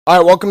All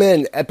right, welcome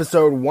in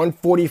episode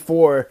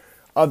 144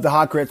 of the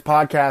Hot Grits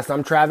podcast.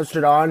 I'm Travis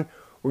Jadon.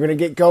 We're going to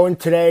get going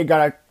today.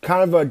 Got a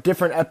kind of a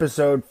different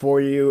episode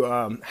for you,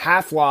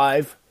 half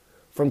live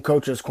from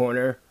Coach's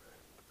Corner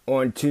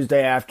on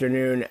Tuesday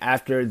afternoon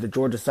after the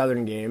Georgia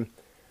Southern game,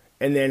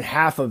 and then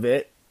half of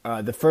it,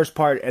 the first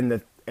part and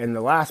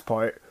the last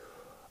part,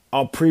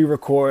 I'll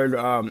pre-record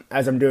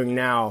as I'm doing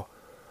now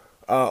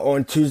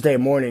on Tuesday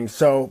morning.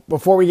 So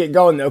before we get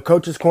going though,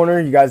 Coach's Corner,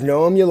 you guys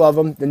know him, you love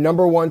him, the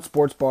number one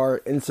sports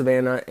bar in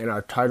Savannah and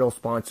our title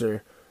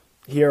sponsor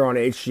here on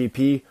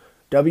HGP,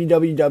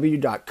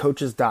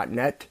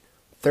 www.coaches.net,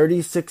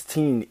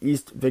 3016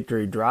 East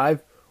Victory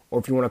Drive, or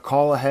if you want to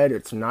call ahead,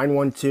 it's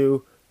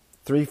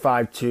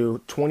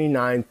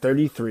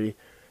 912-352-2933.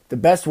 The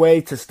best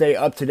way to stay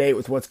up to date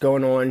with what's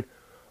going on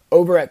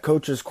over at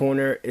Coach's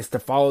Corner is to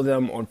follow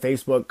them on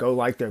Facebook. Go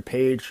like their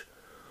page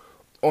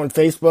on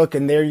Facebook,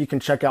 and there you can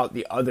check out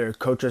the other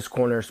Coach's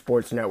Corner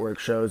Sports Network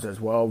shows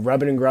as well.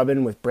 Rubbin' and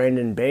Grubbin' with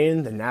Brandon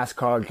Bain, the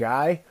NASCAR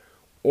guy,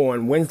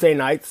 on Wednesday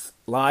nights,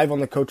 live on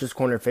the Coach's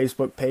Corner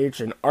Facebook page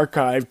and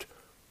archived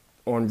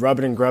on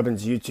Rubbin' and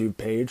Grubbin's YouTube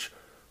page.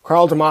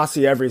 Carl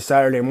DeMasi every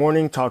Saturday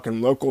morning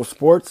talking local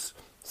sports.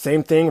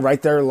 Same thing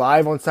right there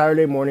live on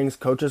Saturday mornings,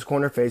 Coach's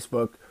Corner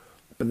Facebook,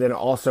 but then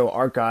also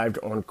archived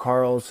on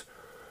Carl's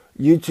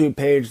YouTube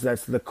page.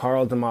 That's the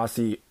Carl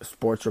DeMasi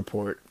Sports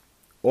Report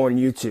on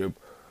YouTube.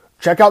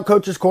 Check out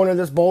Coach's Corner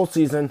this bowl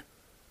season.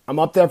 I'm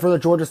up there for the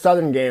Georgia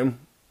Southern game.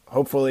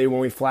 Hopefully, when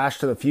we flash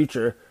to the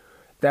future,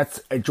 that's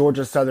a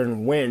Georgia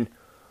Southern win.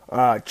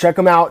 Check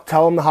them out.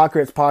 Tell them the Hot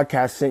Grits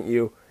podcast sent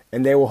you,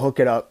 and they will hook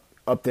it up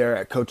there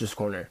at Coach's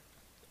Corner.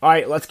 All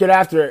right, let's get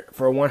after it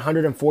for a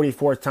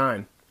 144th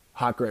time.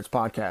 Hot Grits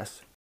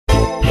podcast.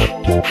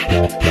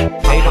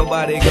 Ain't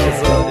nobody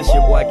gonna this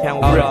your boy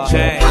Camellia.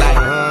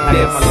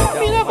 I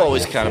mean, I've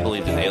always kind of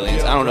believed in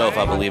aliens. I don't know if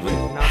I believe in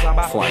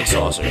flying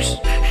saucers.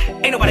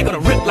 Ain't nobody gonna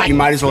rip like You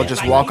might as well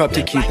just walk up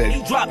to Cupid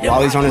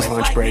while he's on his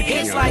lunch break,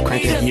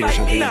 crank the heat or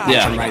something, and punch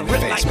him right in the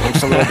face. Punch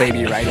the little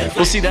baby right in.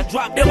 We'll see that.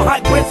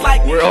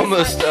 We're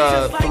almost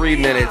 3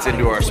 minutes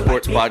into our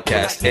sports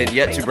podcast, and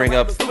yet to bring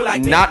up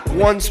not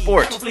one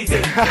sport.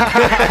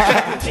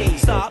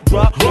 Stop,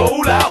 drop,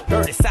 roll out,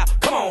 dirty south.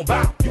 Come on,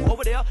 bow. You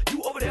over there,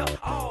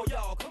 oh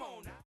y'all, come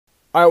on now.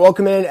 All right,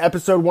 welcome in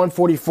episode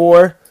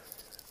 144.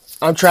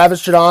 I'm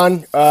Travis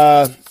Jadon.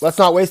 Let's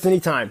not waste any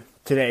time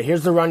today.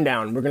 Here's the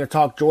rundown. We're going to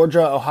talk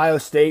Georgia, Ohio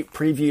State,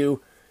 preview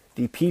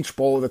the Peach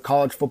Bowl, the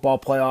college football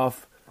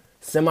playoff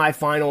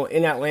semifinal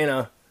in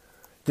Atlanta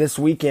this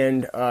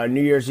weekend,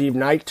 New Year's Eve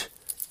night,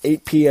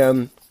 8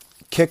 p.m.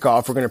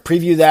 kickoff. We're going to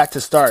preview that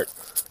to start.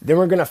 Then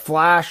we're going to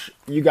flash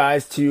you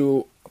guys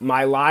to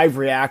my live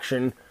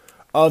reaction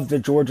of the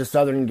Georgia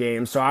Southern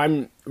game. So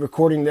I'm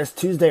recording this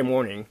Tuesday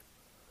morning,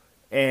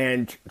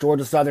 and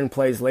Georgia Southern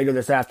plays later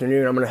this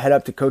afternoon. I'm going to head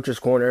up to Coach's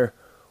Corner,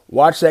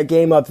 watch that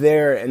game up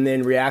there, and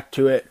then react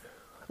to it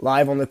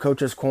live on the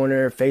Coach's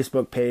Corner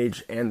Facebook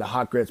page and the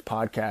Hot Grits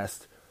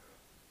podcast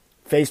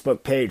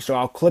Facebook page. So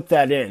I'll clip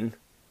that in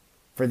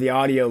for the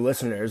audio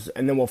listeners,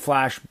 and then we'll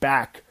flash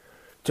back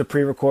to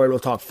pre-record. We'll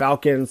talk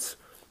Falcons,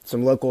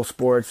 some local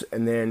sports,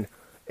 and then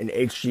an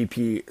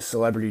HGP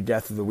Celebrity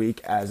Death of the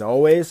Week, as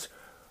always.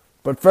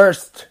 But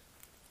first,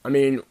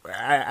 I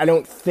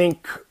don't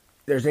think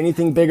there's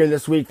anything bigger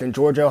this week than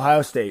Georgia,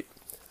 Ohio State.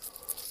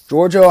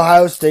 Georgia,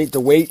 Ohio State, the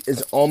wait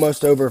is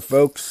almost over,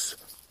 folks.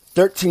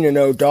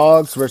 13-0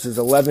 Dogs versus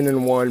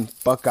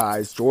 11-1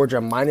 Buckeyes.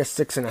 Georgia minus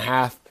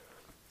 6.5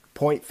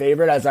 point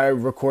favorite as I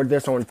record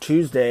this on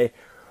Tuesday.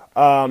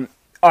 All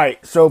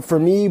right, so for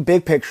me,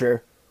 big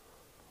picture,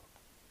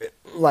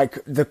 like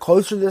the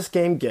closer this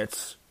game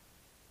gets,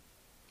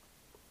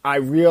 I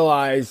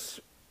realize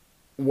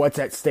what's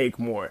at stake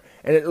more.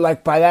 And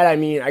by that I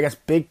mean, I guess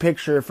big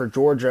picture for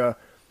Georgia,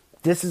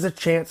 this is a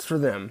chance for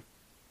them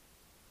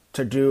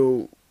to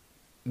do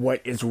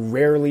what is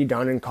rarely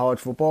done in college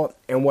football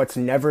and what's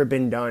never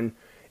been done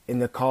in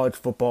the college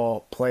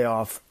football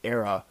playoff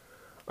era,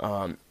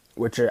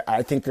 which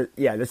I think that,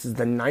 this is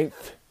the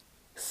 9th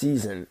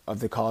season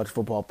of the college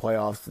football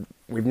playoffs.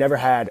 We've never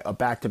had a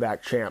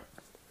back-to-back champ.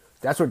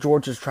 That's what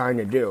Georgia's trying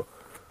to do.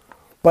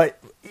 But,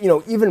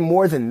 even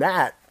more than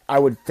that, I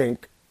would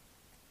think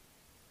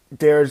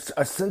there's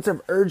a sense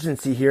of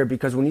urgency here,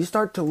 because when you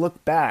start to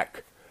look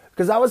back,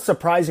 because that was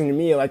surprising to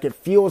me, like it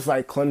feels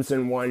like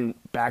Clemson won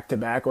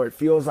back-to-back, or it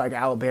feels like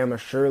Alabama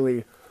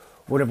surely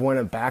would have won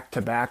a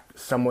back-to-back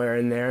somewhere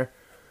in there.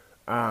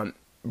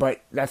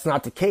 But that's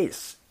not the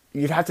case.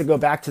 You'd have to go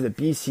back to the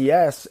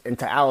BCS and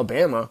to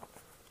Alabama,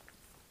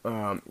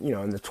 in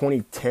the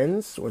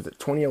 2010s, was it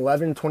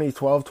 2011,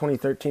 2012,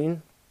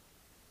 2013?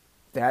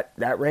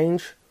 That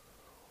range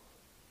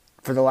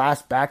for the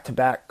last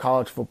back-to-back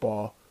college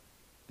football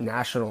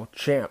national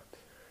champ.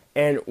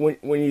 And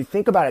when you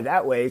think about it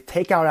that way,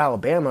 take out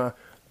Alabama,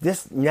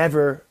 this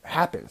never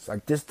happens.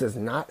 Like, this does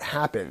not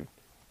happen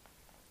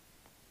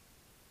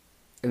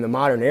in the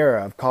modern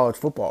era of college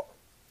football.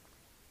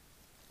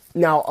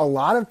 Now, a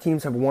lot of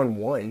teams have won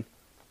one,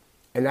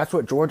 and that's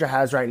what Georgia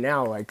has right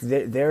now. Like,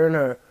 they're in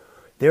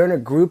a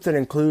group that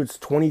includes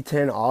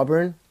 2010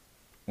 Auburn,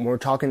 when we're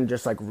talking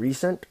just like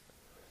recent,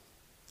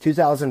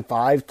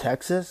 2005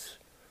 Texas,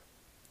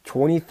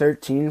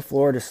 2013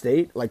 Florida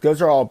State, like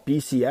those are all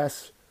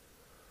BCS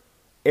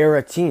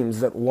era teams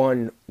that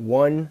won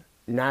one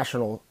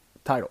national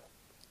title.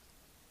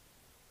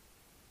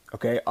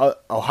 Okay,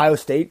 Ohio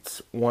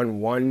State's won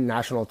one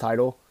national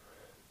title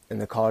in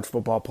the college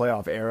football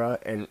playoff era,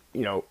 and,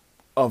 you know,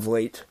 of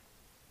late,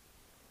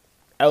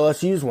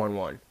 LSU's won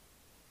one.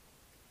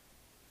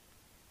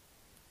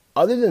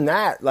 Other than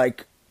that,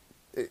 like,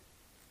 you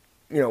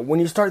know, when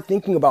you start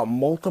thinking about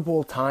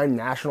multiple-time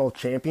national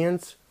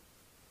champions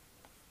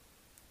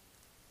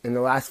in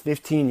the last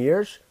 15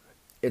 years,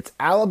 it's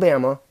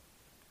Alabama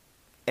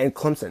and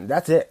Clemson.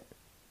 That's it.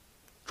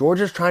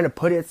 Georgia's trying to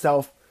put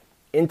itself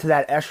into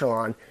that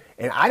echelon,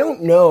 and I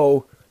don't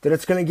know that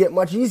it's going to get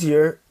much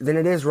easier than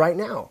it is right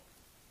now.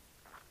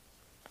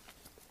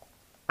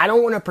 I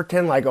don't want to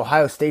pretend like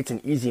Ohio State's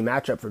an easy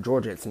matchup for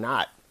Georgia. It's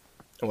not.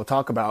 And we'll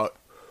talk about,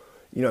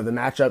 you know, the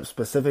matchup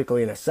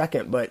specifically in a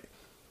second, but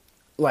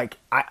like,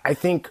 I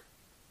think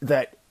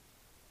that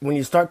when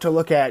you start to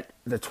look at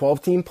the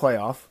 12-team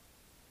playoff,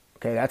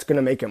 okay, that's going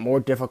to make it more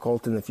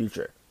difficult in the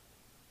future.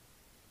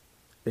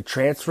 The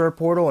transfer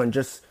portal, and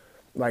just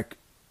like,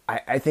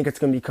 I think it's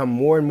going to become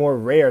more and more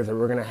rare that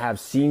we're going to have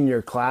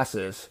senior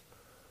classes,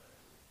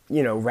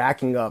 you know,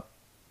 racking up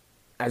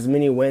as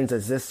many wins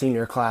as this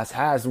senior class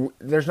has.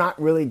 There's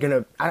not really going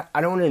to,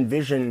 I don't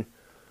envision,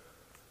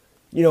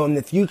 you know, in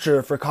the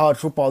future for college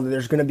football that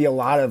there's going to be a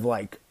lot of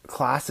like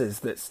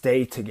classes that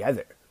stay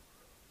together,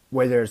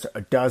 where there's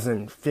a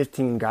dozen,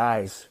 15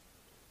 guys,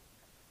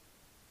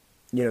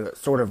 you know, that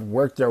sort of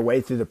work their way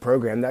through the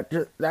program. That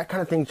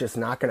kind of thing's just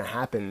not going to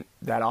happen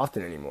that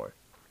often anymore.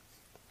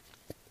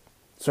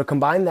 So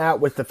combine that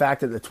with the fact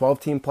that the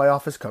 12-team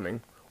playoff is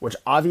coming, which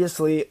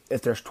obviously,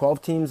 if there's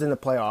 12 teams in the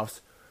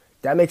playoffs,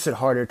 that makes it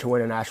harder to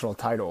win a national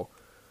title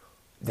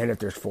than if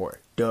there's 4.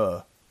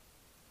 Duh.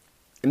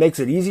 It makes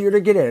it easier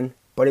to get in,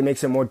 but it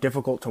makes it more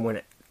difficult to win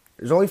it.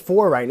 There's only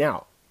 4 right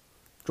now.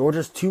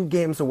 Georgia's 2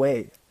 games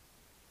away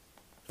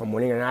from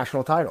winning a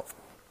national title.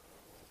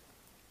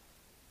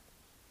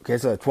 Okay,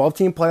 so the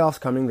 12-team playoffs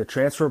coming, the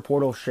transfer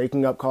portal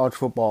shaking up college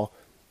football,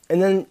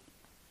 and then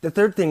the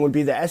third thing would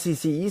be the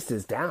SEC East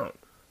is down,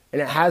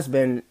 and it has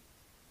been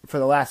for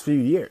the last few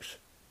years.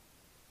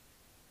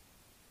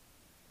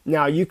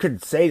 Now, you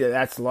could say that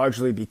that's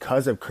largely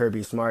because of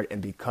Kirby Smart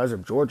and because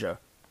of Georgia.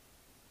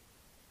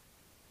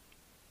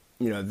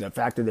 You know, the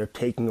fact that they're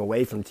taking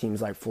away from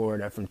teams like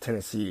Florida, from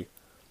Tennessee.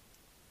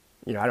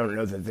 You know, I don't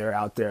know that they're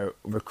out there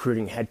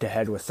recruiting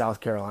head-to-head with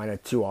South Carolina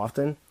too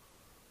often.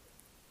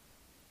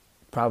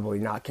 Probably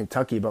not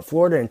Kentucky, but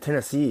Florida and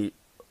Tennessee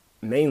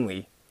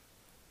mainly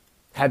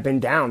have been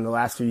down the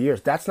last few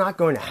years. That's not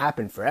going to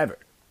happen forever.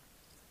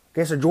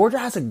 Okay, so Georgia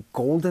has a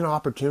golden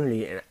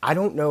opportunity, and I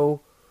don't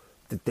know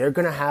that they're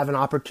going to have an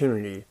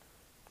opportunity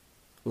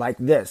like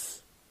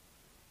this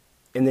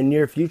in the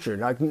near future.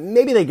 Like,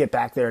 maybe they get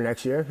back there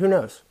next year. Who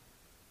knows?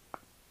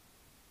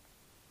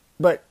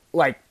 But,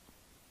 like,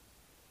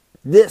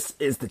 this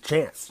is the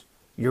chance.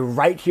 You're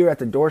right here at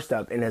the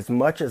doorstep, and as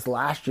much as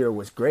last year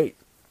was great,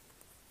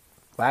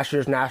 last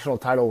year's national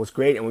title was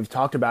great, and we've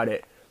talked about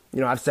it. You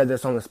know, I've said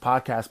this on this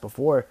podcast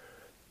before.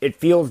 It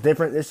feels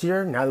different this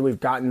year now that we've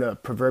gotten the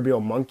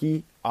proverbial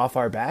monkey off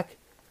our back.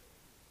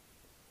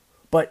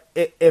 But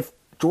if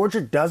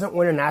Georgia doesn't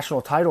win a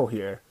national title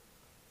here,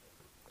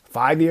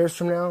 5 years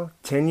from now,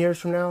 10 years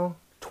from now,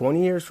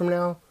 20 years from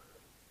now,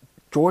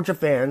 Georgia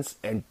fans,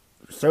 and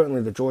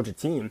certainly the Georgia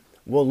team,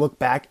 will look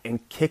back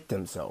and kick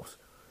themselves.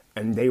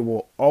 And they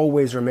will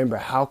always remember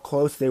how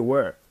close they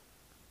were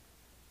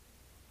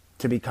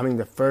to becoming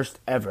the first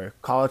ever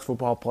college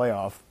football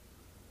playoff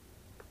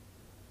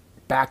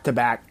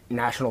back-to-back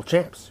national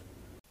champs.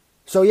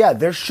 So yeah,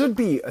 there should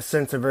be a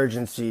sense of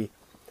urgency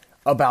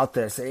about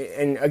this.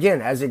 And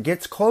again, as it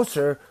gets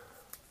closer,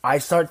 I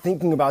start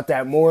thinking about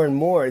that more and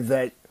more,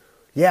 that,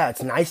 yeah,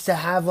 it's nice to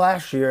have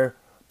last year,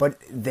 but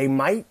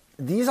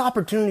these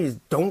opportunities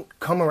don't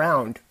come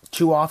around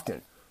too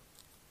often.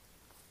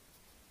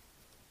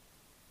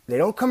 They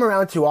don't come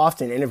around too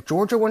often, and if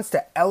Georgia wants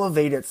to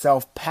elevate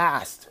itself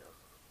past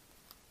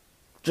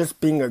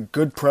just being a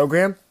good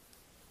program,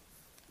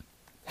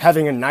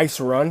 having a nice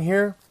run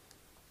here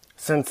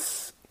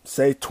since,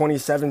 say,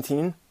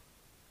 2017,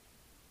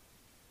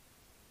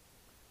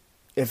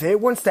 if it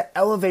wants to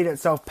elevate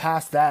itself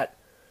past that,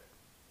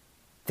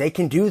 they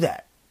can do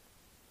that.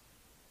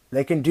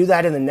 They can do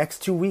that in the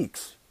next 2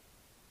 weeks.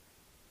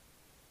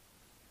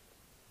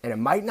 And it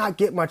might not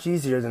get much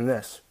easier than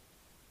this.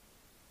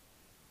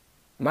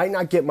 Might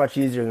not get much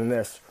easier than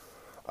this.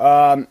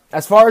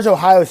 As far as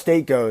Ohio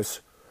State goes,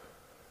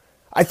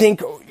 I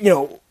think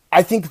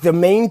the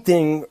main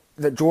thing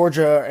that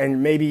Georgia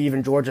and maybe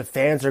even Georgia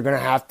fans are going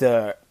to have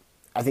to,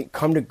 I think,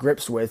 come to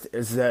grips with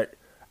is that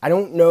I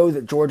don't know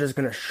that Georgia's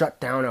going to shut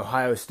down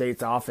Ohio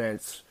State's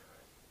offense,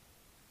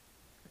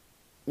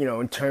 you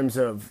know, in terms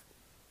of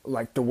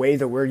like the way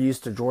that we're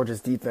used to Georgia's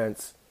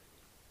defense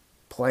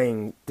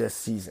playing this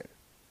season.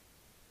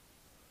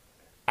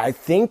 I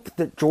think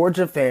that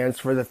Georgia fans,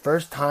 for the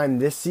first time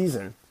this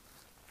season,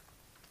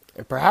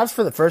 and perhaps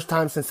for the first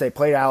time since they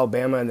played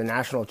Alabama in the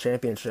national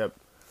championship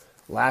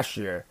last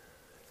year,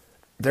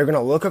 they're going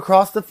to look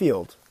across the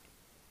field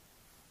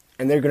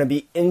and they're going to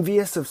be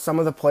envious of some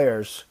of the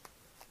players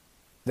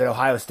that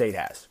Ohio State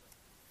has.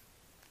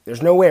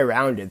 There's no way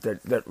around it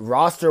that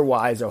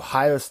roster-wise,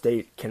 Ohio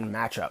State can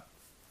match up.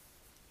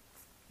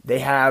 They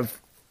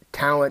have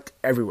talent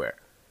everywhere.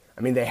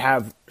 I mean, they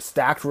have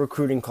stacked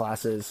recruiting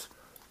classes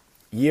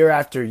year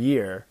after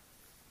year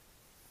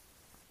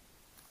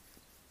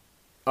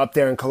up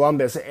there in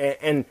Columbus.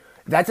 And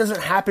that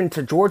doesn't happen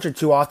to Georgia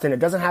too often. It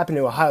doesn't happen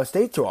to Ohio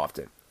State too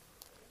often.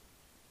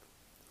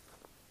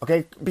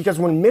 Okay? Because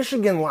when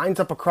Michigan lines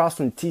up across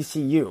from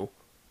TCU,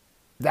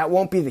 that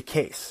won't be the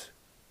case.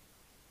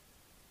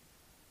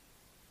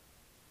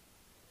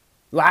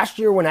 Last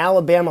year when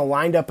Alabama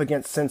lined up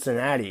against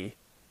Cincinnati,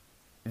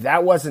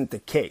 that wasn't the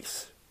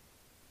case.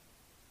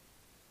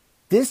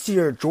 This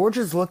year,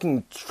 Georgia's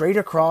looking straight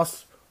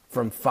across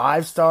from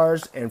 5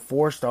 stars and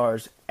 4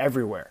 stars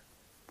everywhere.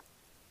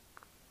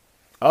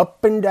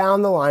 Up and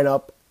down the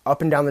lineup,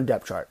 up and down the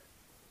depth chart.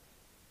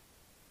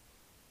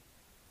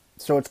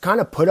 So it's kind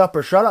of put up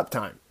or shut up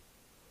time.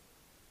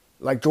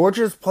 Like,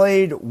 Georgia's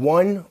played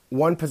one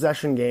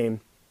possession game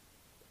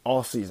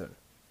all season.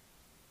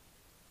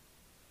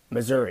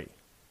 Missouri.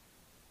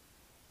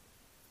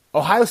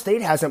 Ohio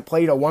State hasn't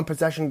played a one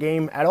possession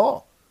game at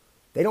all.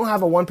 They don't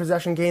have a one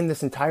possession game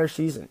this entire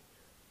season.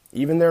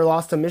 Even their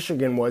loss to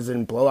Michigan was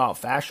in blowout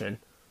fashion.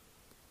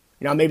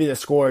 Now, maybe the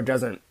score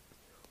doesn't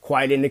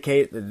quite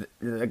indicate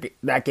that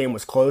that game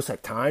was close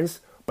at times,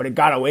 but it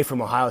got away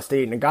from Ohio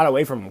State, and it got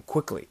away from them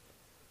quickly.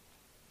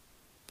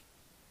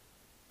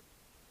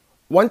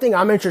 One thing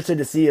I'm interested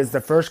to see is the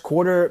first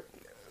quarter.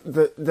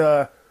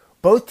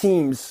 Both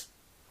teams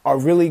are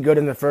really good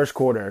in the first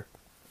quarter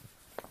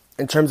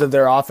in terms of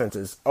their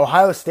offenses.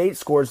 Ohio State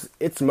scores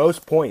its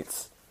most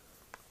points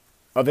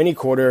of any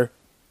quarter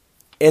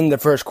in the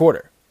first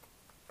quarter.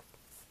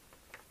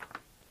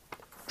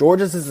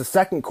 Georgia's is the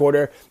second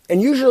quarter,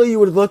 and usually you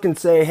would look and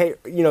say, hey,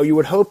 you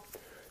would hope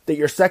that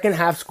your second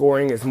half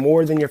scoring is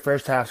more than your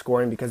first half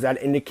scoring, because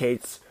that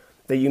indicates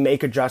that you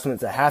make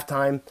adjustments at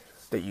halftime,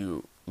 that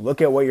you look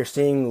at what you're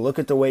seeing, look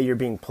at the way you're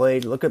being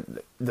played, look at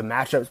the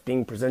matchups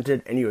being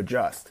presented, and you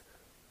adjust.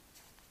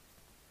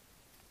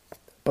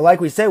 But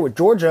like we say with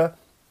Georgia,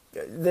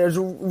 there's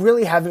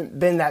really haven't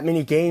been that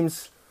many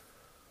games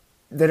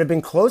that have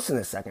been close in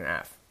the second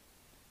half.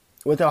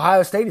 With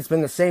Ohio State, it's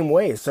been the same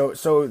way. So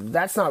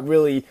that's not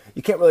really,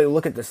 you can't really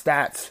look at the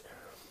stats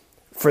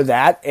for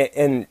that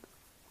and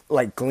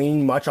like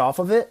glean much off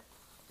of it,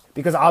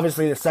 because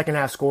obviously the second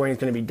half scoring is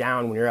going to be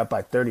down when you're up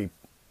by 30,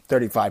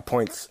 35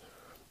 points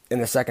in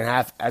the second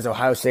half, as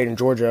Ohio State and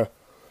Georgia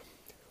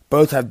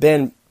both have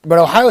been. But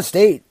Ohio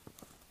State,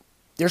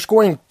 they're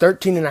scoring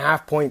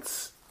 13.5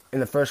 points in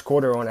the first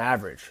quarter on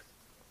average.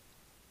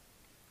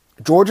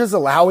 Georgia's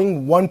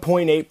allowing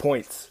 1.8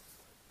 points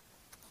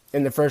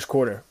in the first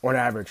quarter on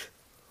average.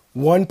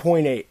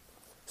 1.8.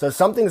 So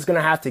something's going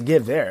to have to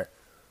give there.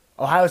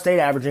 Ohio State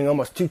averaging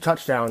almost 2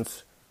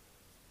 touchdowns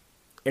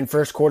in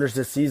first quarters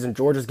this season.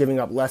 Georgia's giving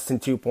up less than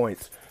 2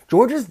 points.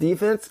 Georgia's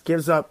defense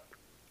gives up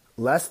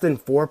less than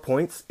 4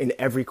 points in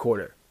every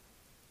quarter.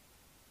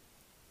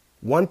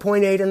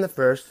 1.8 in the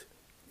first,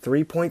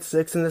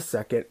 3.6 in the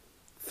second,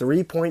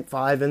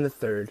 3.5 in the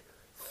third,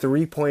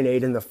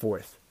 3.8 in the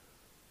fourth.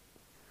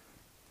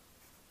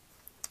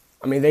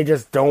 I mean, they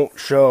just don't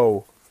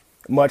show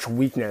much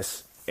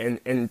weakness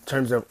in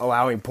terms of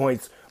allowing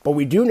points. But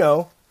we do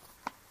know,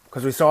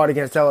 because we saw it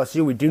against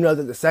LSU, we do know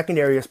that the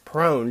secondary is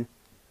prone,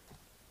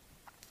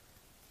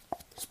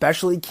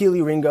 especially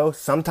Keely Ringo.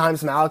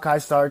 Sometimes Malachi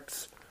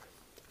Starks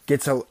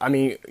gets a little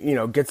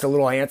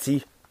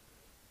antsy,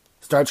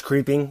 starts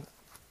creeping.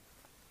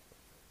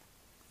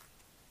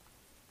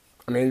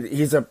 I mean,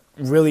 he's a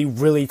really,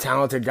 really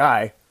talented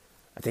guy.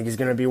 I think he's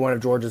going to be one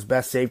of Georgia's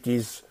best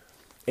safeties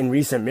in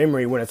recent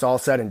memory when it's all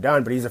said and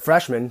done, but he's a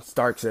freshman,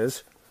 Starks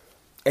is.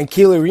 And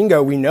Keely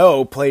Ringo, we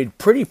know, played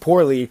pretty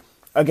poorly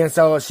against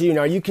LSU.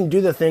 Now, you can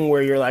do the thing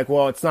where you're like,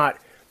 well, it's not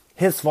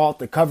his fault.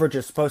 The coverage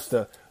is supposed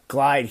to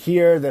glide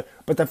here.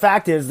 But the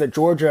fact is that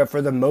Georgia,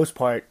 for the most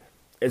part,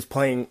 is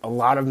playing a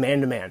lot of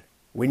man-to-man.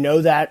 We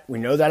know that. We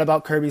know that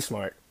about Kirby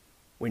Smart.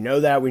 We know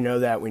that. We know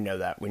that. We know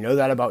that. We know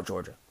that about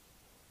Georgia.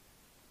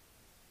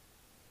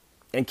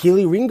 And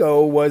Keely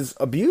Ringo was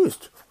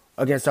abused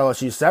against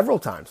LSU several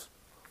times.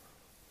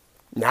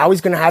 Now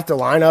he's going to have to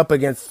line up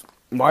against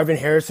Marvin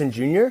Harrison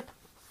Jr.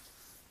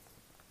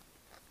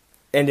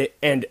 and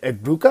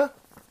Egbuke,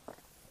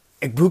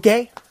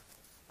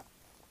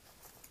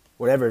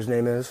 whatever his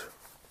name is,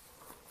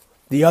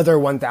 the other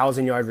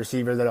 1,000-yard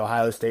receiver that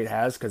Ohio State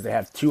has, because they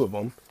have 2 of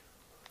them.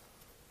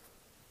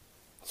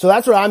 So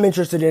that's what I'm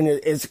interested in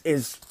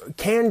is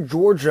can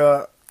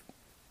Georgia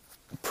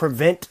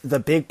prevent the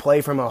big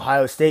play from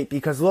Ohio State?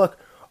 Because look,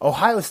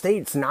 Ohio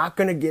State's not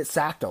going to get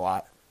sacked a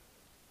lot.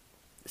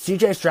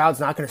 C.J. Stroud's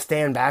not going to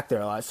stand back there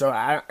a lot. So,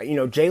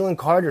 Jalen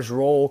Carter's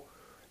role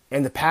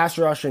and the pass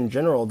rush in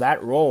general,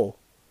 that role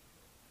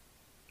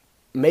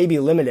maybe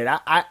limited.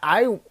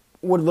 I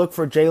would look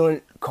for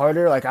Jalen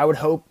Carter. Like, I would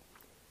hope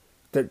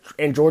that,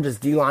 and Georgia's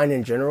D-line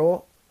in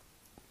general,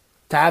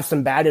 to have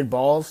some batted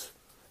balls,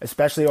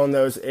 especially on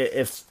those,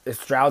 if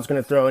Stroud's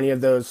going to throw any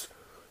of those,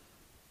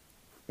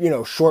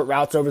 short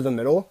routes over the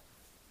middle,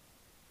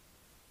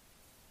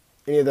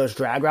 any of those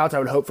drag routes, I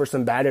would hope for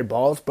some batted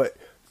balls. But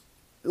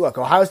look,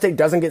 Ohio State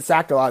doesn't get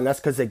sacked a lot, and that's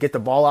because they get the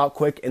ball out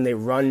quick and they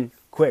run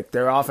quick.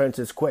 Their offense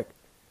is quick.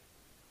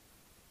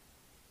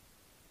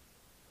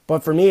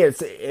 But for me,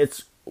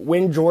 it's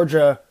when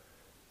Georgia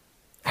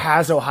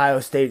has Ohio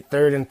State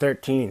 3rd and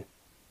 13.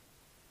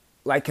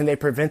 Like, can they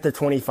prevent the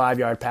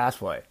 25-yard pass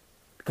play?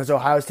 Because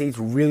Ohio State's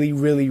really,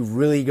 really,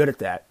 really good at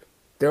that.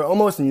 They're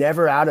almost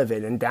never out of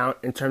it in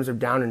terms of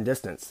down and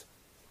distance.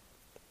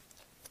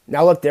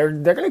 Now, look, they're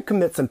going to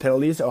commit some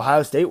penalties.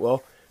 Ohio State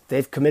will.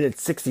 They've committed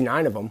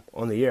 69 of them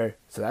on the year,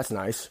 so that's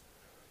nice.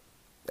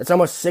 That's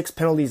almost 6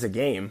 penalties a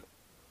game.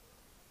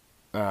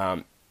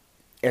 And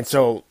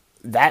so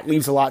that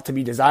leaves a lot to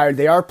be desired.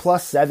 They are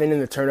 +7 in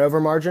the turnover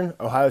margin,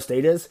 Ohio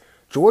State is.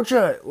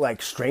 Georgia,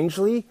 like,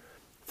 strangely,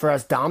 for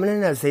as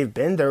dominant as they've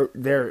been,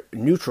 they're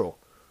neutral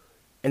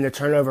in the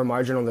turnover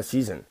margin on the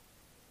season.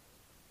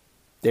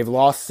 They've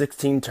lost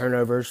 16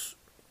 turnovers.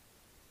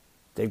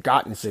 They've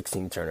gotten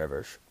 16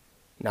 turnovers.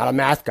 Not a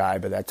math guy,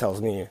 but that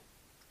tells me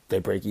they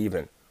break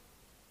even.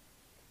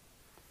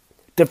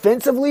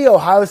 Defensively,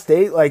 Ohio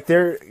State, like,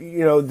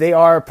 they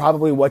are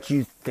probably what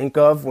you think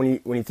of when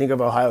you think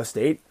of Ohio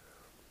State.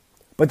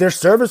 But they're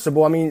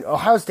serviceable. I mean,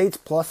 Ohio State's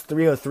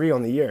 +303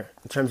 on the year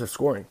in terms of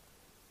scoring.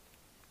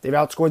 They've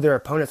outscored their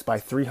opponents by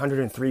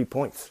 303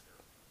 points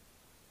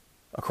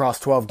across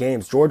 12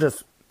 games.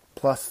 Georgia's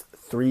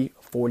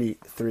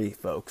 +343,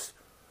 folks.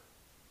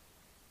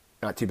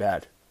 Not too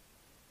bad.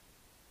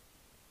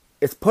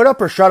 It's put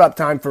up or shut up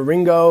time for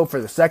Ringo,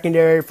 for the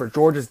secondary, for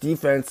Georgia's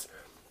defense,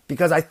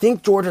 because I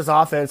think Georgia's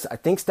offense, I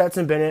think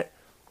Stetson Bennett,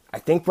 I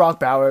think Brock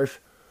Bowers,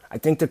 I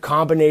think the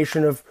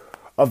combination of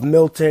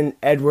Milton,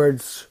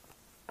 Edwards,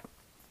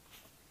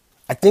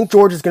 I think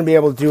Georgia's going to be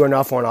able to do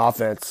enough on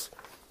offense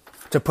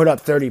to put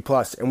up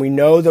 30+. And we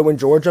know that when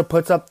Georgia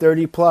puts up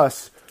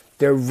 30+,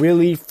 they're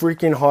really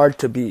freaking hard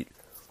to beat.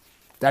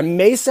 That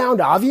may sound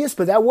obvious,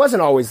 but that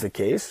wasn't always the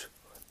case.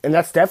 And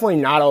that's definitely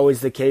not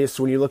always the case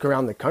when you look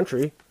around the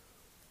country.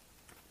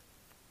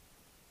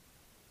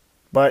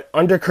 But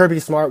under Kirby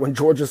Smart, when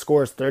Georgia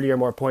scores 30 or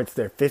more points,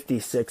 they're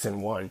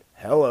 56-1.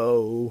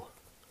 Hello.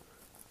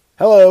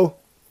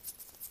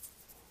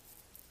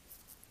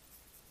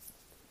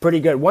 Pretty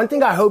good. One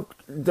thing I hope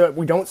that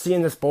we don't see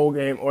in this bowl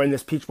game or in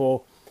this Peach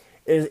Bowl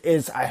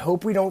is I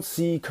hope we don't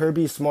see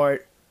Kirby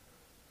Smart,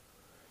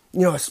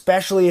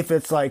 especially if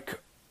it's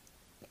like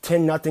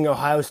 10-0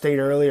 Ohio State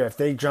earlier, if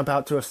they jump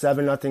out to a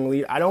 7-0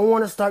 lead. I don't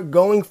want to start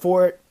going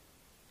for it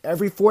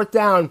every 4th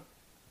down.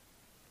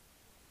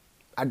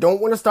 I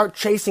don't want to start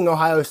chasing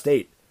Ohio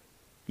State.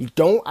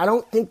 I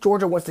don't think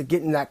Georgia wants to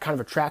get in that kind of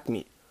a track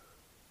meet.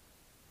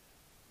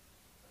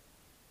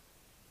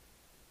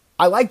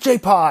 I like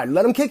J-Pod.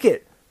 Let him kick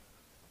it.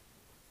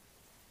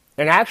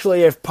 And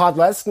actually, if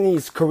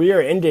Podlesny's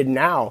career ended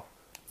now,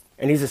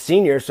 and he's a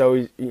senior, so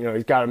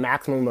he's got a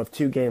maximum of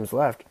 2 games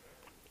left,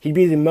 he'd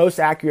be the most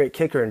accurate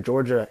kicker in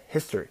Georgia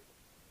history.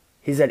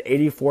 He's at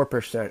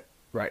 84%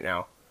 right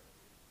now.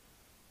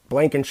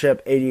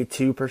 Blankenship,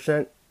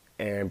 82%,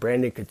 and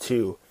Brandon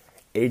Coutu,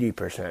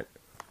 80%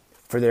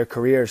 for their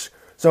careers.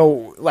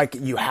 So, like,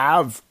 you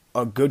have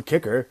a good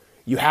kicker,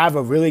 you have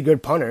a really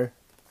good punter,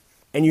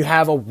 and you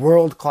have a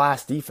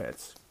world-class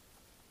defense.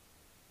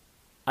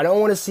 I don't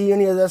want to see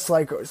any of this,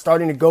 like,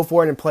 starting to go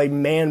for it and play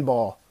man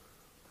ball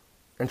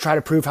and try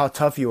to prove how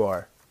tough you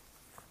are.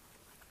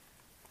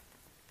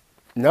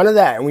 None of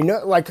that. And we know,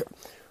 like,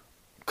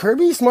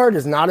 Kirby Smart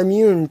is not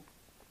immune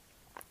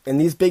in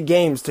these big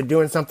games to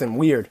doing something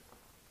weird.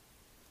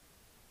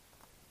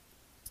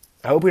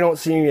 I hope we don't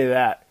see any of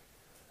that.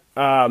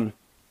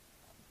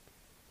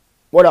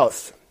 What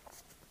else?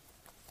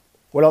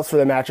 What else for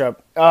the matchup?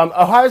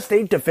 Ohio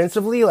State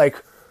defensively,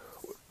 like,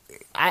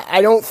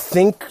 I don't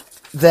think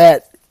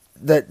that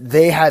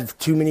they have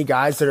too many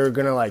guys that are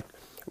going to, like,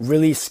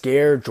 really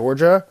scare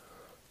Georgia.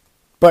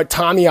 But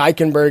Tommy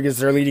Eichenberg is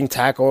their leading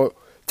tackler.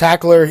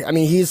 I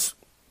mean, he's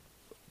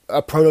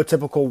a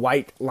prototypical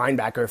white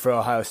linebacker for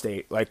Ohio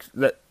State. Like,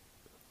 Tommy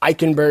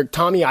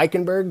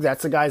Eichenberg,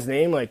 that's the guy's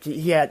name. Like,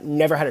 he had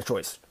never had a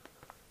choice.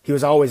 He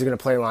was always going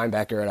to play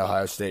linebacker at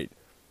Ohio State.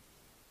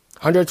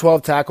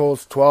 112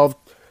 tackles, 12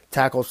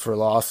 tackles for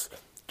loss,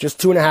 just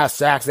 2.5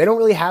 sacks. They don't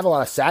really have a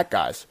lot of sack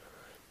guys.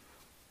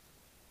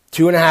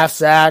 2.5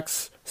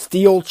 sacks.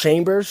 Steele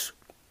Chambers,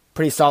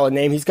 pretty solid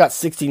name. He's got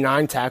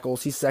 69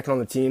 tackles. He's second on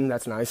the team.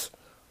 That's nice.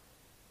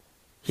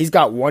 He's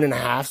got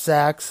 1.5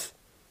 sacks.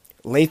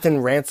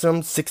 Lathan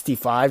Ransom,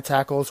 65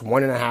 tackles,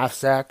 1.5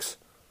 sacks.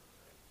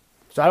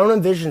 So I don't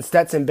envision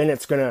Stetson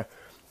Bennett's going to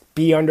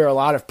be under a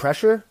lot of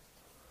pressure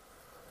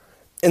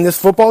in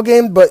this football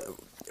game. But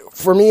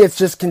for me, it's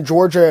just, can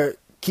Georgia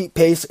keep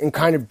pace and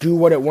kind of do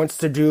what it wants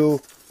to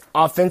do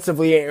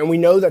offensively? And we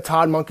know that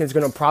Todd Monken's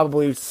going to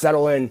probably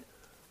settle in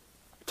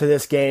to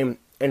this game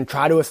and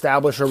try to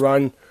establish a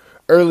run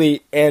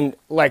early. And,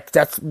 like,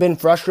 that's been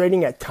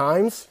frustrating at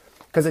times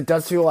because it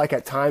does feel like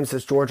at times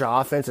this Georgia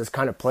offense is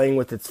kind of playing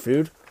with its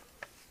food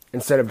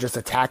instead of just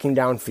attacking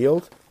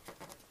downfield.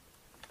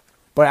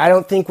 But I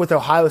don't think with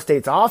Ohio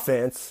State's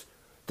offense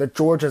that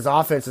Georgia's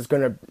offense is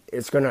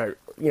gonna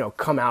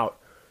come out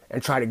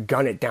and try to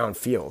gun it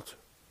downfield.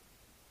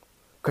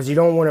 Because you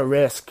don't want to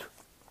risk,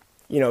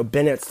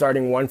 Bennett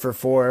starting 1 for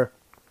 4,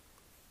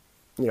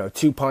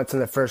 2 punts in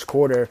the first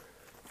quarter,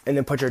 and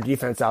then put your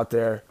defense out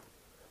there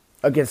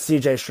against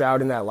C.J.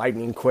 Stroud in that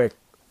lightning quick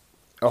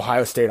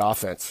Ohio State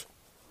offense.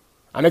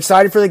 I'm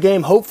excited for the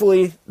game.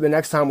 Hopefully, the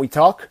next time we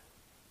talk,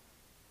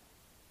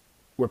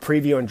 we're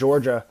previewing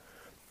Georgia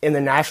in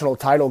the national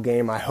title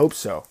game. I hope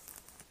so.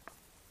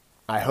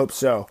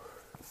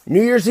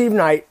 New Year's Eve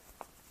night,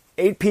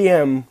 8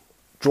 p.m.,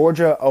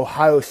 Georgia,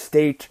 Ohio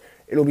State.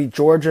 It'll be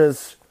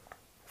Georgia's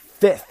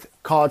 5th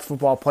college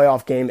football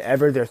playoff game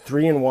ever. They're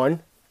 3-1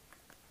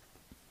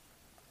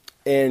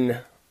 in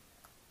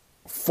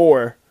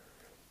 4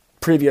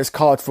 previous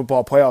college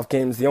football playoff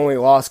games. The only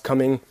loss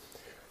coming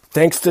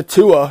thanks to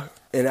Tua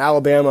in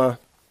Alabama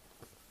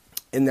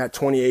in that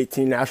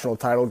 2018 national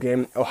title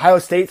game. Ohio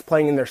State's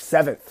playing in their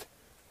 7th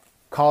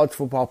college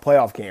football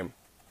playoff game.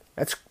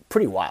 That's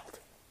pretty wild.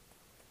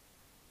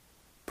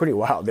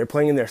 They're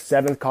playing in their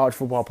 7th college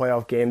football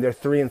playoff game. They're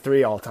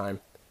 3-3 all time.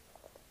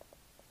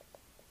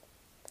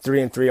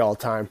 3-3 all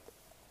time.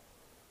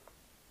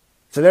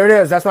 So there it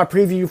is. That's my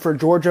preview for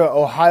Georgia,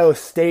 Ohio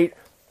State.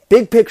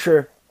 Big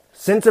picture,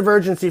 sense of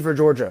urgency for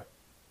Georgia.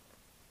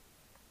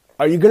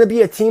 Are you going to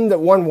be a team that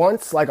won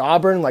once, like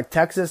Auburn, like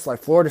Texas,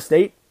 like Florida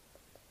State,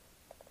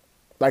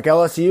 like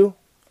LSU,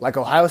 like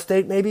Ohio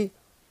State maybe?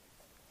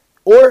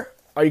 Or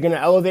are you going to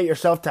elevate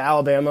yourself to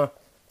Alabama,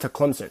 to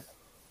Clemson?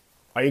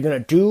 Are you going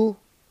to do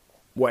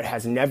what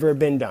has never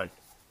been done?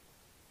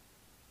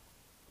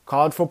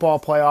 College football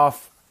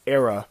playoff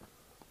era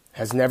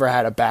has never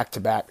had a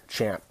back-to-back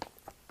champ.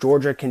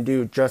 Georgia can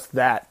do just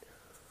that.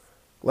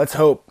 Let's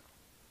hope.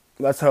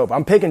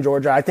 I'm picking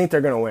Georgia. I think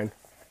they're going to win.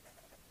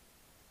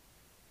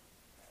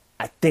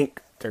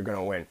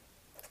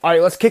 All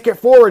right, let's kick it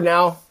forward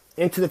now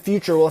into the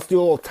future. Let's do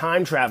a little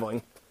time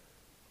traveling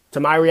to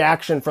my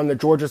reaction from the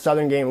Georgia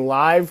Southern game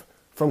live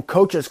from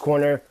Coach's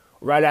Corner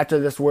right after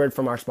this word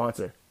from our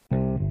sponsor.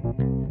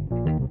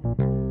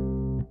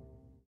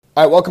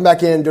 All right, welcome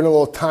back in. Doing a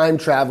little time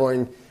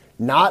traveling,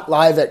 not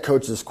live at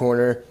Coach's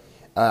Corner.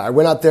 I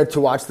went out there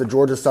to watch the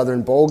Georgia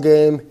Southern Bowl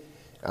game.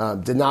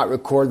 Did not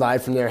record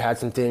live from there. Had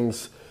some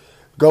things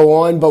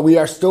go on, but we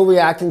are still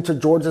reacting to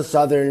Georgia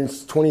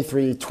Southern's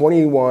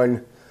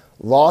 23-21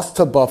 loss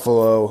to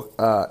Buffalo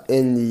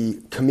in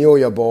the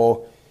Camellia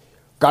Bowl.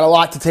 Got a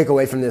lot to take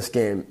away from this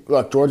game.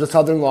 Look, Georgia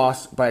Southern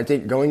lost, but I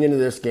think going into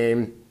this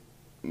game,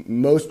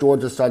 most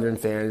Georgia Southern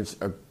fans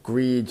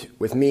agreed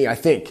with me, I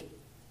think,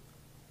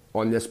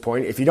 on this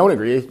point. If you don't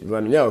agree,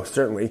 let me know,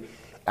 certainly.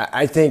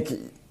 I think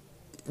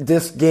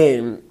this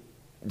game,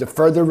 the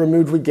further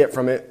removed we get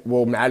from it,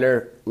 will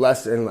matter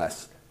less and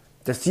less.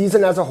 The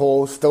season as a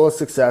whole, still a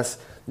success.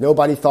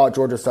 Nobody thought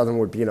Georgia Southern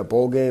would be in a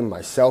bowl game,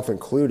 myself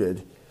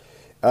included.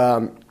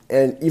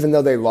 And even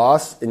though they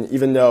lost, and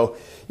even though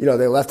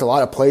they left a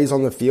lot of plays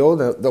on the field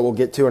that we'll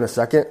get to in a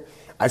second,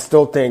 I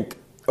still think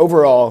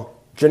overall,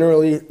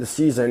 generally, the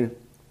season,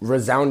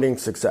 resounding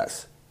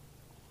success.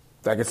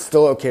 Like, it's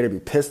still okay to be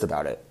pissed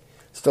about it.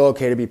 Still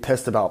okay to be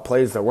pissed about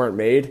plays that weren't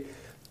made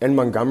in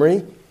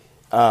Montgomery,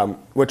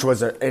 which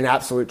was an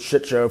absolute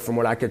shit show from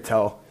what I could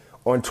tell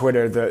on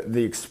Twitter.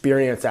 The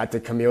experience at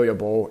the Camellia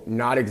Bowl,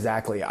 not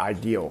exactly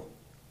ideal,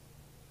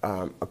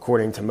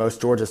 according to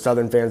most Georgia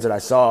Southern fans that I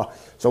saw.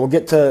 So we'll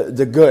get to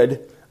the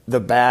good,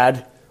 the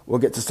bad. We'll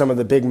get to some of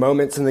the big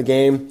moments in the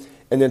game,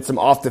 and then some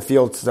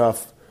off-the-field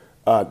stuff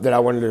that I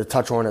wanted to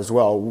touch on as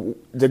well.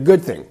 The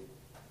good thing,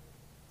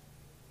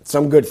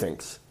 some good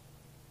things.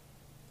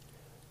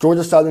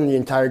 Georgia Southern the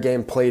entire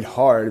game played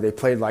hard. They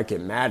played like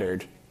it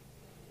mattered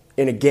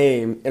in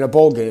a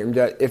bowl game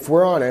that, if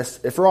we're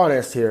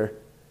honest here,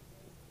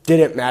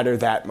 didn't matter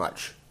that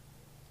much.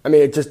 I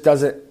mean, it just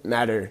doesn't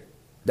matter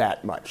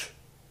that much.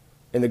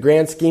 In the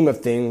grand scheme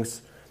of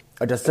things,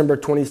 a December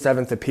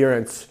 27th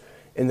appearance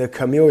in the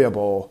Camellia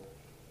Bowl,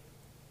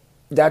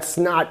 that's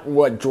not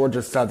what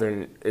Georgia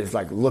Southern is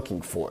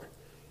looking for.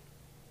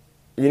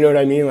 You know what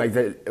I mean?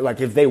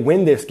 Like if they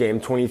win this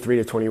game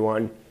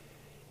 23-21,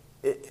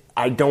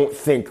 I don't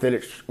think that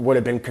it would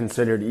have been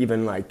considered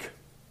even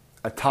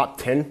a top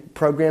 10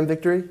 program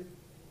victory.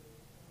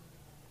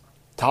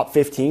 Top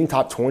 15,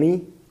 top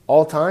 20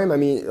 all time. I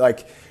mean,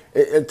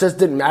 it just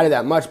didn't matter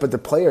that much, but the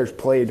players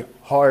played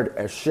hard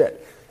as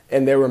shit.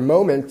 And there were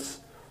moments,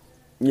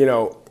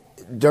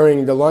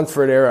 during the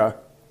Lunsford era,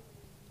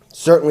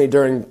 certainly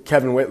during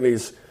Kevin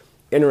Whitley's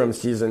interim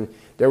season,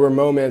 there were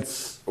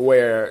moments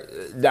where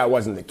that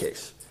wasn't the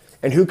case.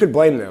 And who could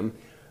blame them?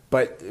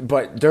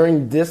 But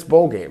during this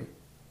bowl game,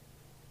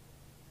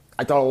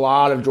 I thought a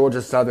lot of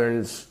Georgia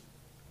Southern's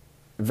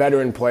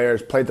veteran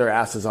players played their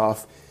asses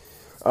off,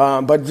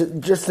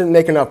 but just didn't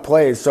make enough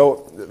plays.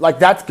 So,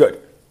 that's good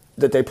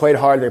that they played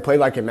hard. They played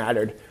like it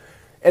mattered.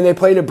 And they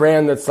played a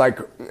brand that's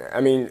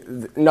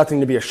nothing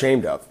to be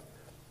ashamed of.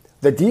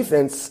 The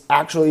defense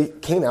actually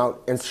came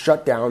out and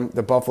shut down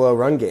the Buffalo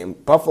run game.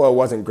 Buffalo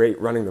wasn't great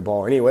running the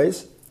ball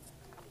anyways.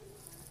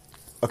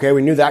 Okay,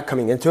 we knew that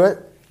coming into it.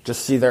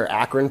 Just see their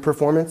Akron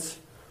performance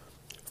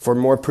for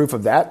more proof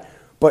of that.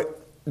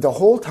 But the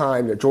whole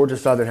time that Georgia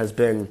Southern has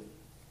been,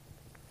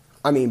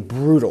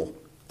 brutal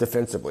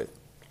defensively.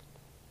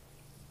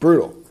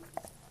 Brutal.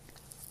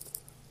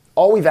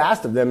 All we've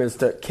asked of them is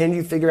can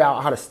you figure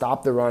out how to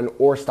stop the run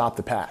or stop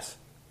the pass?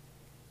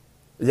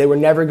 They were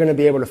never going to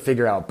be able to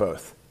figure out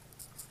both.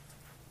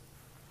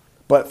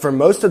 But for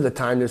most of the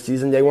time this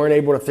season, they weren't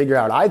able to figure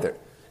out either.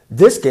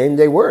 This game,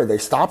 they were. They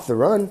stopped the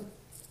run.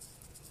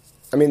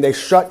 They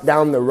shut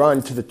down the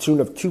run to the tune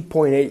of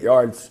 2.8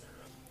 yards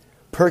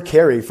per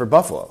carry for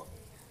Buffalo.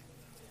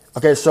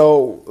 Okay,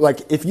 so,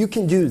 if you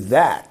can do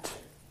that,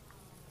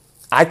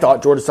 I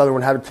thought Georgia Southern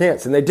would have a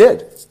chance, and they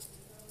did.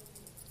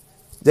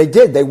 They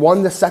did. They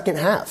won the second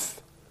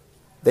half.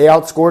 They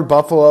outscored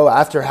Buffalo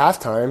after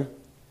halftime,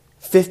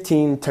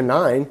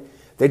 15-9.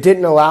 They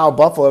didn't allow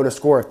Buffalo to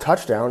score a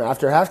touchdown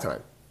after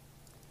halftime.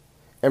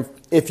 And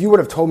if you would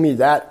have told me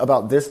that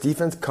about this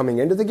defense coming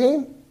into the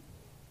game,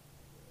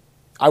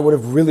 I would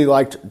have really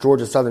liked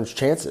Georgia Southern's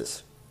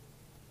chances.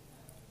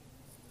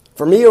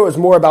 For me, it was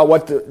more about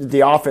what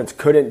the offense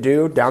couldn't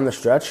do down the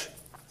stretch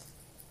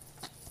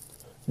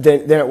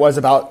than it was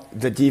about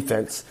the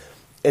defense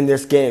in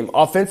this game.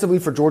 Offensively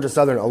for Georgia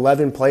Southern,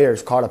 11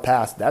 players caught a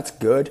pass. That's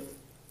good.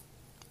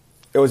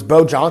 It was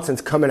Bo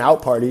Johnson's coming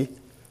out party.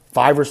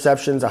 5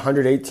 receptions,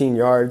 118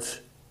 yards.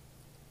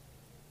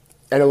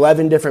 And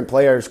 11 different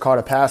players caught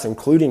a pass,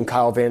 including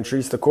Kyle Van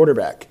Treese, the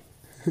quarterback.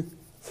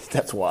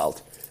 That's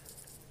wild.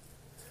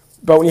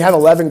 But when you have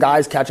 11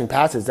 guys catching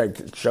passes,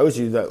 that shows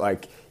you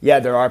that,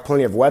 there are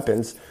plenty of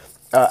weapons.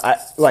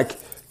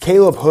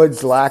 Caleb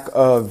Hood's lack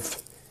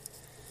of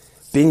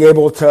being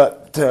able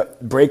to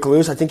break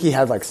loose. I think he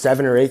had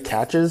 7 or 8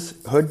 catches,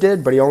 Hood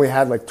did, but he only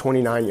had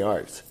 29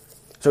 yards.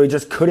 So he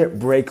just couldn't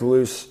break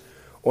loose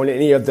on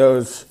any of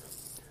those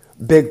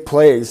big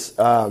plays.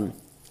 And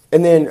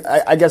then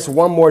I guess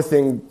one more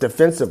thing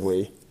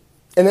defensively.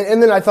 And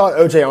then I thought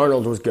O.J.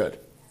 Arnold was good.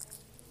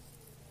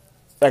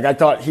 I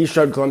thought he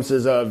showed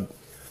glimpses of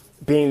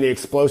being the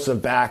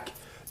explosive back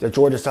that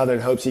Georgia Southern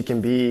hopes he can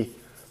be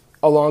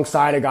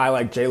alongside a guy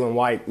like Jalen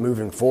White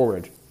moving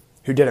forward,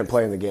 who didn't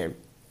play in the game,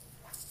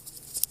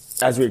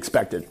 as we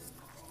expected.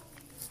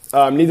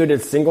 Neither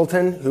did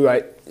Singleton, who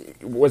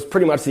was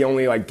pretty much the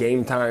only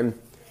game time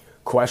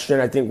question.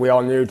 I think we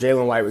all knew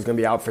Jalen White was going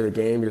to be out for the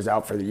game. He was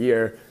out for the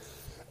year.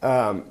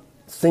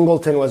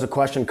 Singleton was a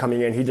question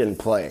coming in. He didn't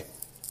play.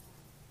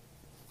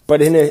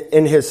 But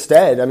in his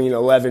stead,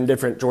 11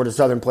 different Georgia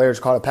Southern players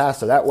caught a pass,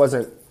 so that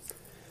wasn't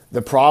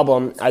the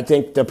problem. I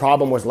think the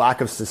problem was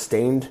lack of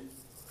sustained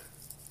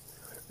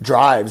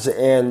drives,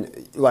 and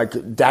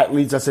that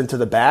leads us into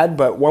the bad.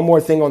 But one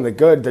more thing on the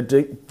good,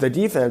 the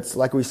defense,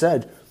 like we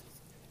said,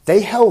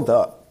 they held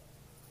up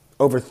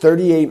over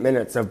 38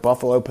 minutes of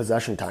Buffalo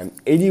possession time.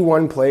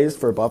 81 plays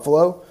for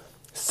Buffalo,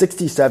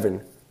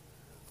 67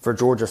 for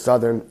Georgia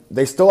Southern.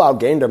 They still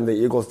outgained them. The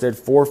Eagles did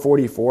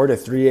 444 to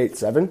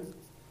 387.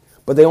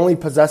 But they only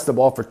possessed the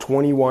ball for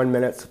 21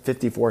 minutes,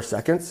 54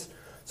 seconds.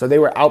 So they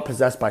were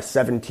outpossessed by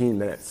 17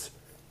 minutes.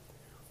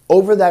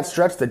 Over that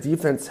stretch, the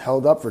defense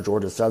held up for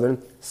Georgia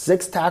Southern.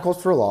 6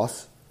 tackles for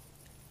loss,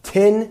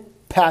 10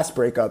 pass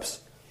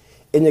breakups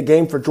in the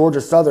game for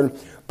Georgia Southern.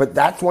 But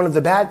that's one of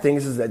the bad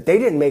things, is that they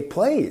didn't make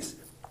plays.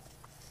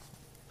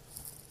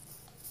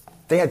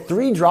 They had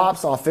 3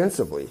 drops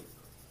offensively.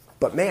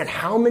 But man,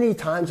 how many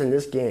times in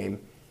this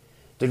game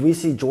did we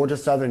see Georgia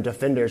Southern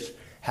defenders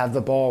have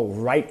the ball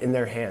right in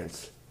their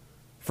hands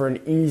for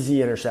an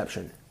easy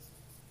interception?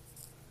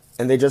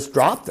 And they just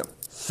dropped them.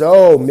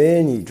 So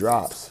many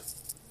drops.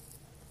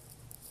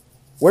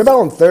 What about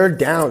on third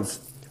downs?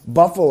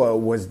 Buffalo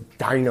was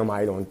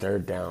dynamite on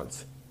third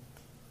downs.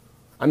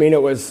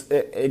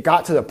 It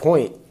got to the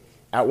point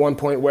at one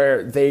point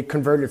where they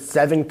converted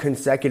 7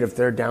 consecutive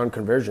third down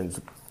conversions.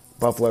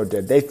 Buffalo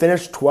did. They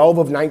finished 12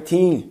 of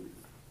 19.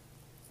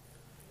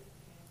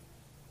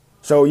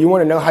 So you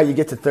want to know how you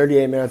get to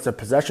 38 minutes of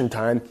possession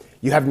time.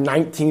 You have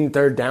 19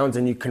 third downs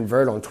and you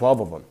convert on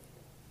 12 of them.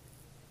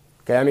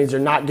 Okay, that means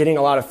you're not getting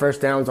a lot of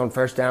first downs on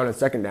first down and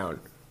second down.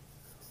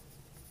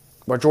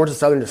 But Georgia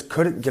Southern just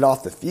couldn't get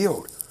off the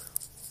field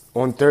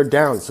on third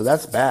down, so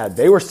that's bad.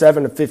 They were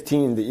 7 of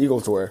 15, the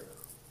Eagles were,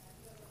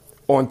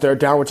 on third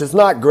down, which is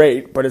not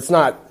great, but it's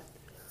not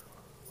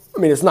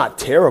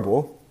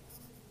terrible.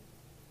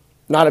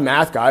 Not a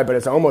math guy, but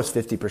it's almost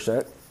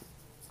 50%.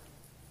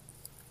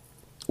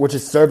 Which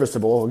is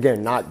serviceable.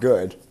 Again, not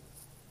good,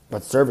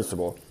 but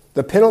serviceable.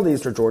 The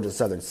penalties for Georgia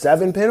Southern,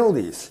 7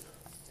 penalties.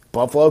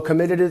 Buffalo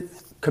committed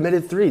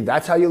 3.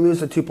 That's how you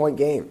lose a 2-point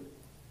game.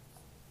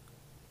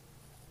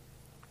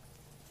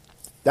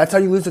 That's how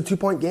you lose a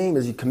 2-point game,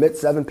 is you commit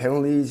 7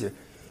 penalties, you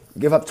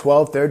give up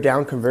 12 third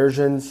down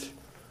conversions,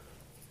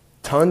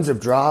 tons of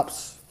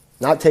drops,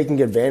 not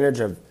taking advantage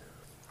of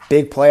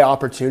big play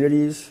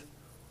opportunities.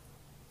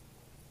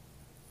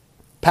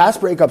 Pass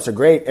breakups are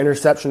great.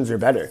 Interceptions are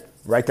better.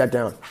 Write that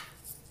down.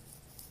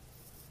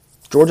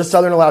 Georgia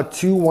Southern allowed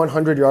 2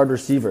 100-yard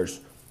receivers.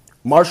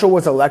 Marshall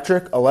was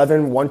electric,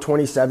 11,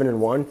 127, and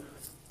 1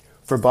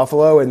 for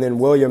Buffalo, and then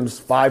Williams,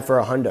 5 for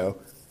a hundo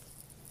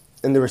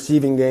in the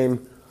receiving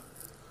game.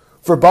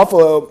 For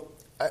Buffalo,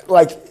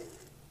 like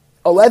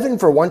 11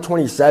 for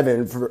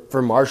 127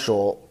 for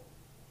Marshall,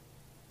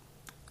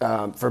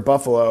 for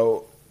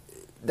Buffalo,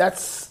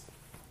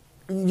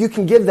 you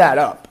can give that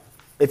up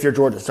if you're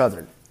Georgia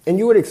Southern. And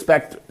you would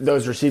expect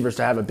those receivers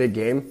to have a big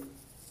game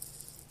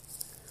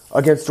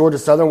against Georgia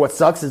Southern. What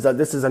sucks is that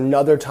this is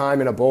another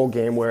time in a bowl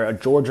game where a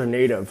Georgia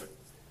native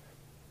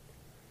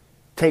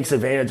takes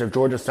advantage of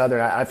Georgia Southern.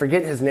 I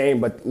forget his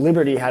name, but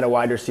Liberty had a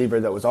wide receiver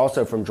that was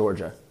also from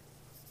Georgia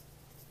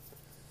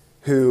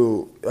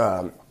who,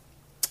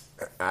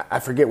 I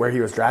forget where he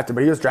was drafted,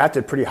 but he was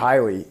drafted pretty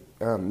highly,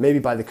 maybe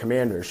by the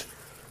Commanders.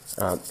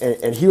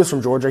 And he was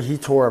from Georgia. He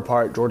tore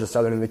apart Georgia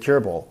Southern in the Cure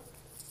Bowl.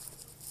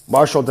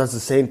 Marshall does the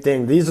same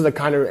thing. These are the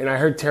kind of, and I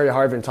heard Terry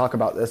Harvin talk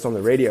about this on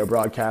the radio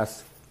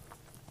broadcast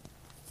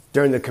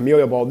during the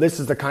Camellia Bowl. This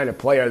is the kind of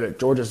player that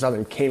Georgia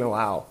Southern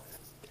cannot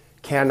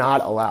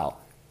allow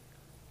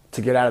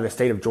to get out of the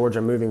state of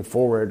Georgia moving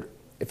forward.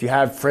 If you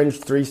have fringe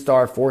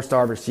 3-star,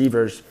 4-star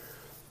receivers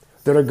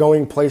that are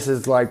going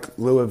places like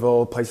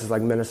Louisville, places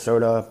like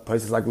Minnesota,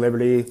 places like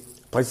Liberty,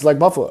 places like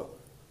Buffalo,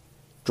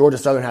 Georgia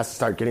Southern has to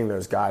start getting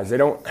those guys. They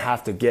don't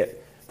have to get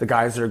the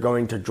guys that are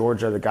going to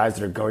Georgia, the guys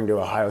that are going to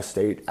Ohio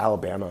State,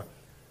 Alabama.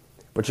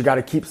 But you got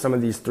to keep some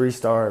of these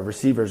 3-star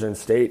receivers in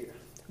state.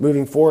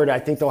 Moving forward, I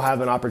think they'll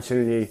have an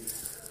opportunity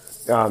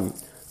to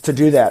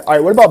do that. All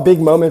right, what about big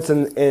moments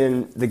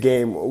in the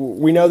game?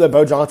 We know that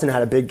Bo Johnson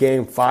had a big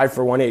game, 5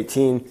 for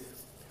 118,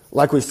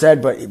 like we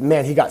said, but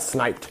man, he got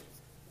sniped.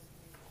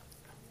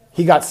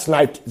 He got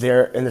sniped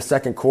there in the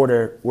second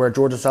quarter where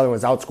Georgia Southern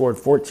was outscored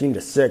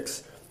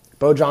 14-6.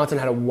 Bo Johnson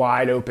had a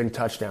wide open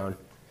touchdown.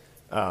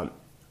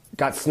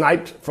 Got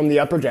sniped from the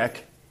upper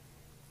deck.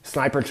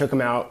 Sniper took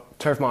him out.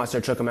 Turf Monster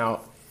took him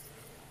out.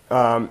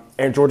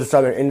 And Georgia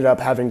Southern ended up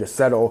having to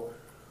settle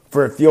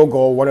for a field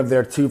goal, one of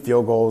their 2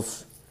 field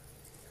goals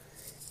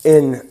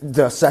in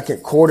the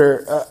second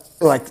quarter.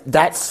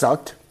 That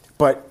sucked.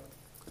 But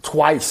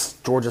twice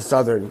Georgia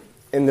Southern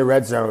in the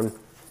red zone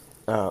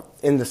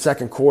in the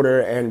second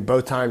quarter, and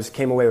both times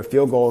came away with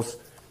field goals.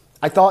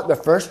 I thought the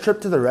first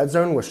trip to the red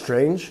zone was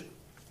strange.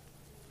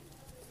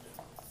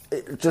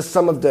 Just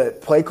some of the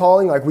play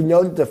calling. Like, we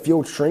know that the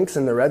field shrinks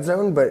in the red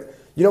zone, but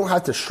you don't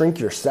have to shrink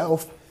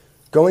yourself.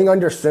 Going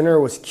under center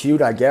was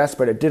cute, I guess,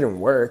 but it didn't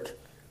work.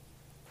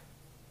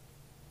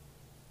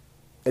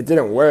 It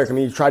didn't work. I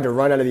mean, you tried to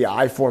run out of the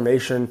I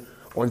formation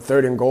on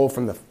 3rd and goal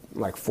from the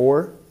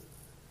 4.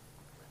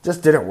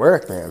 Just didn't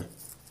work, man.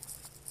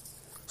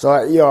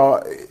 So,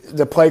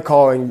 the play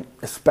calling,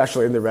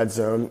 especially in the red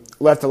zone,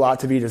 left a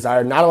lot to be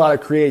desired. Not a lot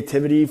of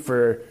creativity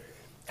for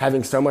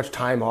having so much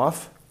time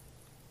off.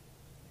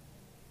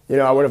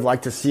 I would have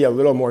liked to see a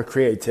little more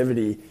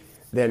creativity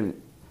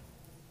than,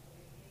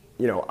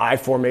 I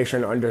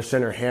formation under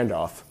center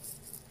handoff.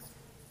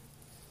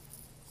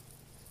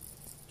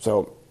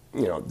 So,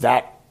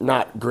 that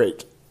not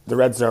great. The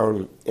red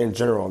zone in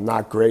general,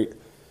 not great.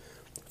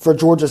 For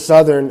Georgia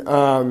Southern,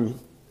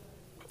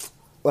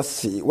 let's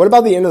see. What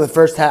about the end of the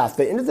first half?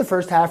 The end of the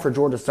first half for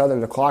Georgia Southern,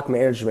 the clock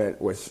management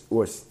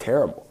was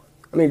terrible.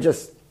 I mean,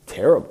 just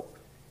terrible.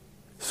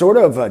 Sort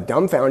of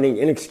dumbfounding,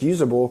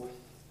 inexcusable.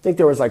 I think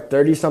there was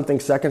 30-something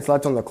seconds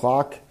left on the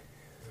clock.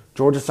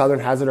 Georgia Southern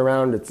has it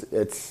around,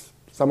 it's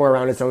somewhere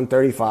around its own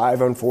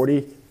 35, own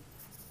 40.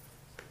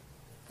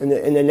 And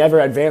they never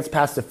advance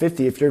past the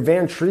 50. If you're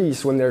Van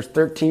Treese, when there's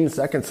 13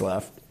 seconds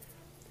left,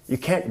 you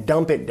can't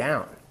dump it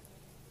down.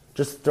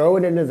 Just throw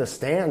it into the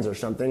stands or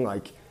something.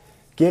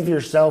 Give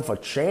yourself a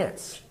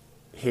chance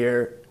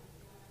here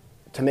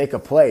to make a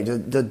play.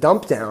 The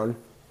dump down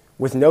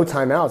with no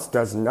timeouts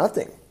does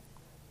nothing.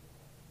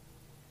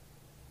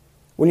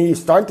 When you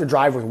start the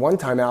drive with 1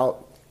 timeout,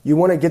 you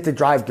want to get the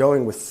drive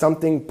going with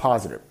something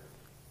positive.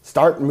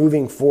 Start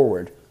moving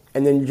forward,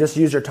 and then you just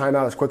use your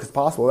timeout as quick as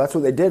possible. That's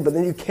what they did, but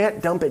then you can't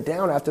dump it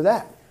down after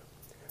that.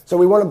 So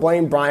we want to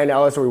blame Brian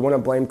Ellis, or we want to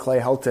blame Clay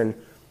Helton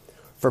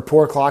for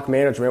poor clock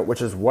management,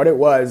 which is what it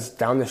was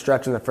down the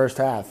stretch in the first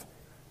half.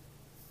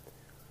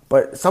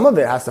 But some of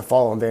it has to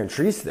fall on Van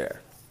Treese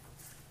there.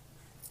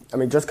 I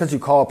mean, just because you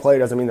call a play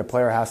doesn't mean the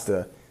player has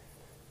to,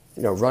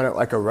 run it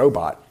like a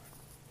robot.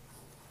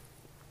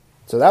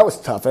 So that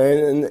was tough.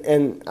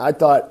 And I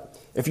thought,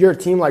 if you're a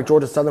team like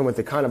Georgia Southern with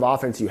the kind of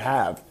offense you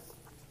have,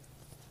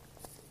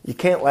 you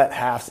can't let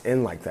halves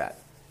in like that.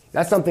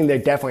 That's something they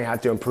definitely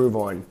have to improve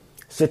on.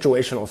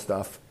 Situational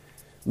stuff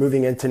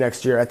moving into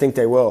next year. I think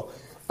they will.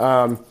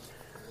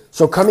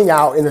 So coming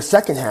out in the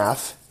second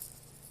half,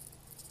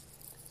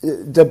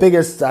 the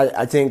biggest,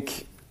 I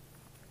think,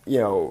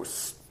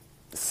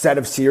 set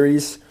of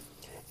series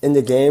in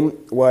the game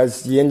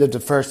was the end of the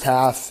first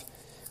half,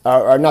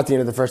 or not the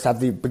end of the first half,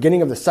 the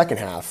beginning of the second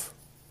half,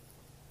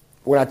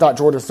 when I thought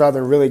Georgia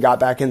Southern really got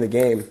back in the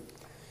game.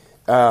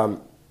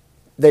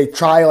 They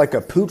try a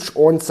pooch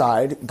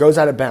onside, goes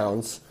out of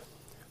bounds.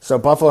 So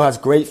Buffalo has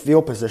great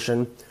field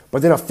position,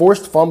 but then a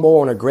forced fumble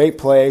on a great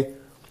play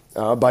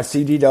by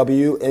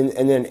CDW,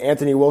 and then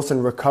Anthony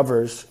Wilson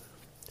recovers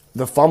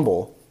the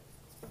fumble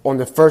on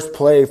the first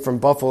play from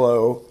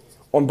Buffalo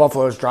on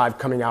Buffalo's drive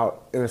coming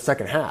out in the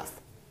second half.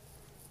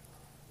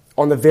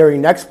 On the very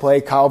next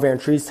play, Kyle Van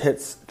Treese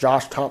hits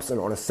Josh Thompson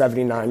on a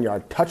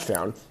 79-yard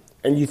touchdown,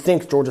 and you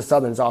think Georgia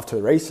Southern's off to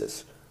the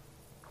races.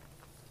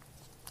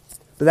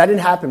 But that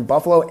didn't happen.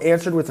 Buffalo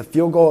answered with a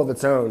field goal of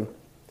its own,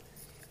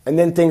 and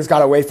then things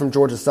got away from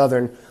Georgia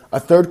Southern. A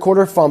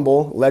third-quarter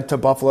fumble led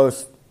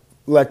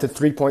to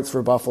 3 points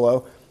for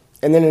Buffalo,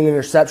 and then an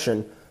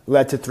interception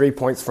led to 3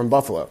 points from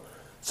Buffalo.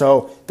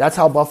 So that's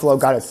how Buffalo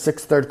got its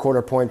 6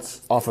 third-quarter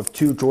points off of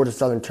 2 Georgia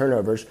Southern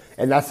turnovers,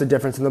 and that's the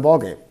difference in the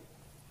ballgame.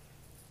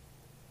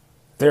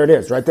 There it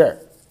is, right there.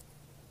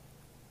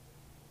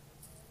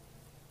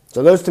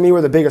 So those to me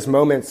were the biggest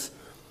moments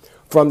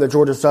from the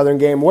Georgia Southern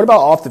game. What about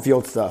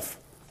off-the-field stuff?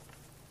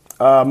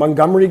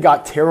 Montgomery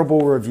got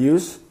terrible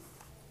reviews.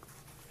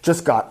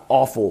 Just got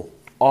awful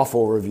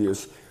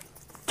reviews.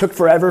 Took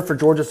forever for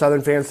Georgia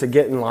Southern fans to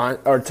get in line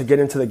or to get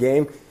into the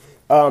game.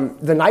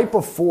 The night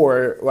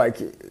before,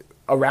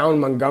 around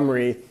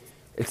Montgomery,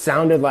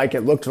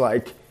 it looked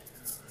like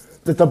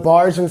that the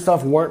bars and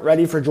stuff weren't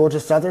ready for Georgia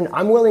Southern.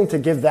 I'm willing to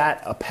give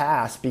that a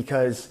pass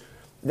because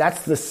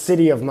that's the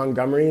city of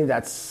Montgomery.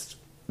 That's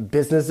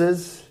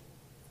businesses.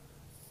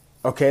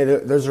 Okay,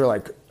 those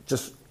are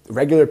just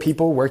regular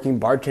people working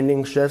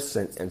bartending shifts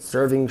and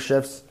serving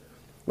shifts.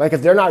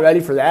 If they're not ready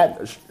for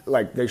that,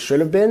 they should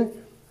have been.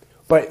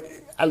 But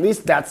at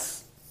least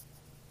that's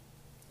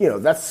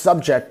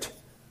subject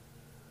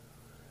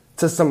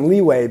to some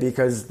leeway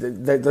because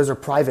those are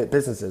private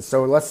businesses.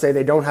 So let's say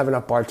they don't have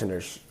enough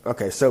bartenders.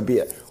 Okay, so be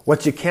it.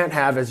 What you can't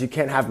have is you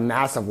can't have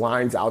massive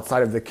lines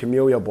outside of the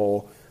Camellia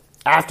Bowl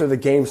after the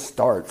game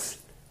starts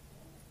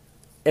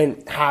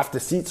and half the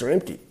seats are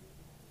empty.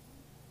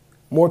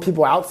 More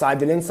people outside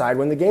than inside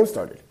when the game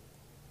started.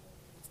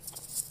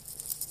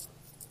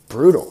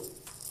 Brutal.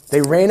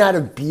 They ran out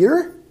of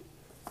beer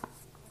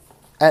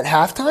at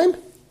halftime?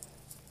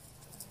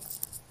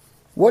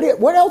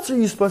 What else are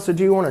you supposed to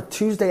do on a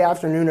Tuesday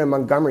afternoon in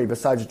Montgomery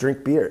besides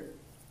drink beer?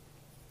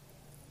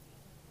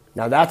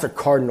 Now that's a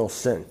cardinal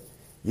sin.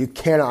 You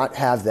cannot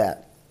have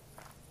that.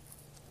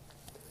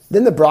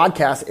 Then the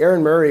broadcast,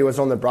 Aaron Murray was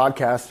on the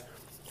broadcast.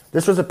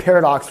 This was a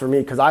paradox for me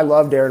because I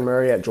loved Aaron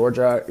Murray at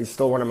Georgia. He's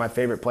still one of my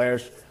favorite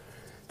players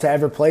to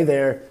ever play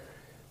there.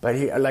 But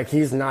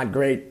he's not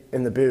great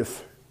in the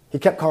booth. He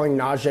kept calling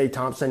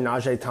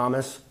Najee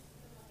Thomas.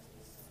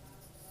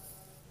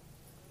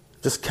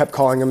 Just kept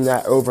calling him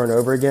that over and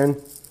over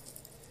again.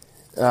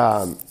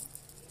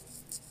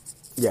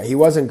 He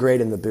wasn't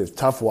great in the booth.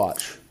 Tough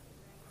watch.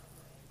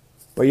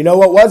 But you know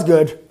what was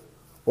good?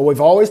 What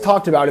we've always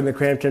talked about in the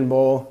Crampton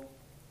Bowl.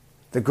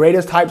 The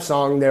greatest hype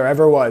song there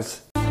ever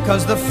was.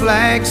 'Cause the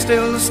flag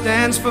still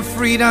stands for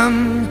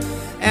freedom,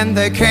 and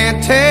they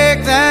can't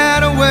take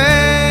that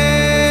away.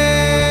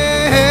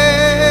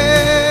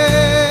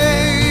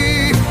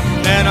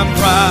 And I'm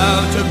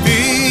proud to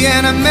be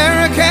an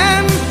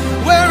American,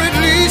 where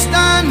at least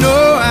I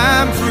know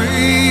I'm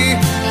free.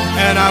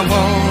 And I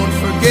won't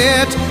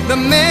forget the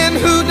men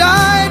who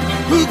died,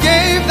 who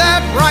gave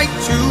that right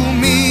to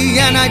me.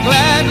 And I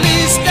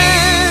gladly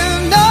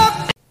stand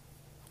up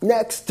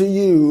next to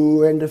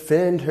you and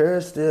defend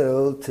her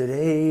still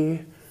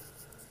today.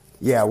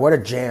 Yeah, what a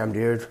jam,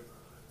 dude.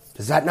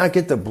 Does that not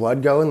get the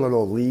blood going,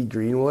 little Lee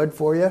Greenwood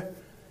for you?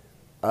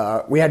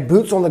 We had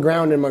boots on the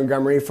ground in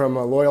Montgomery from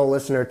a loyal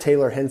listener,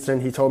 Taylor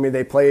Henson. He told me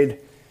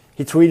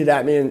he tweeted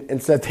at me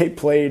and said they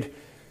played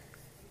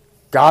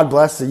God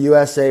Bless the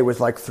USA with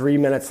 3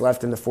 minutes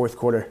left in the fourth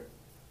quarter.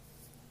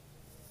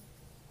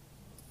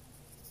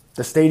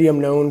 The stadium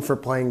known for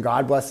playing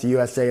God Bless the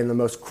USA in the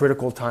most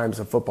critical times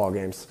of football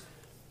games.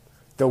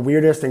 The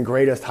weirdest and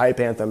greatest hype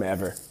anthem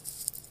ever.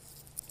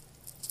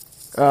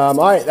 All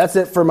right, that's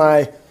it for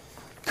my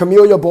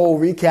Camellia Bowl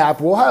recap.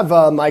 We'll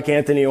have Mike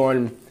Anthony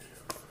on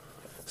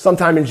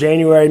sometime in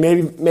January,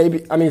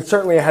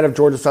 certainly ahead of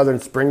Georgia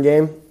Southern's spring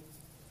game.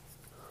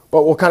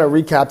 But we'll kind of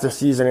recap the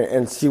season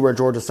and see where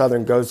Georgia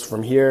Southern goes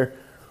from here.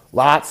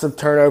 Lots of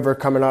turnover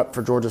coming up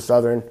for Georgia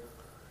Southern.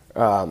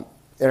 And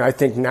I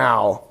think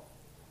now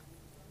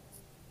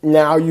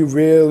you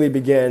really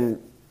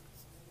begin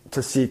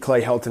to see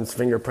Clay Helton's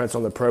fingerprints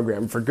on the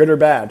program. For good or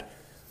bad,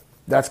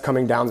 that's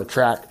coming down the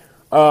track.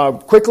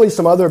 Quickly,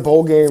 some other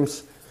bowl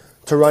games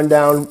to run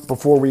down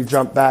before we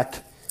jump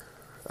back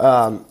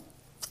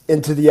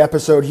into the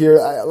episode here.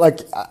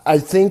 I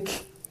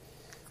think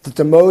that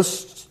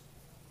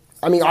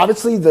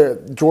obviously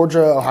the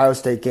Georgia-Ohio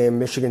State game,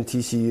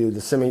 Michigan-TCU,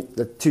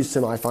 the two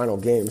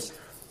semifinal games.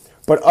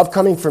 But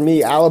upcoming for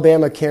me,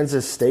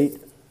 Alabama-Kansas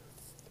State.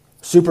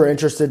 Super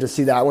interested to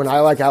see that one. I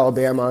like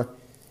Alabama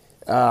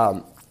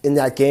in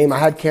that game. I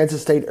had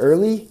Kansas State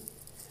early,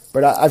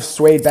 but I've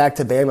swayed back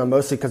to Bama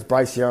mostly because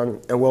Bryce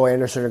Young and Will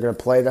Anderson are going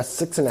to play. That's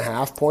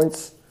 6.5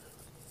 points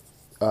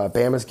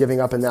Bama's giving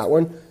up in that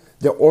one.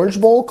 The Orange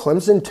Bowl,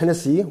 Clemson,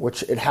 Tennessee,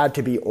 which it had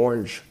to be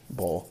Orange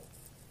Bowl.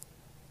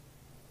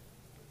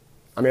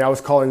 I mean, I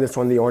was calling this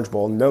one the Orange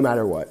Bowl no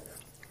matter what.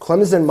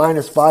 Clemson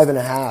minus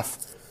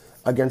 5.5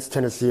 against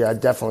Tennessee. I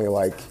definitely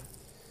like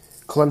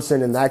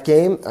Clemson in that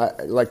game.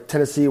 Like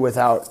Tennessee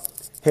without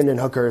Hendon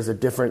Hooker is a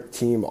different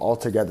team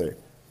altogether.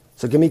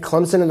 So give me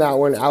Clemson in that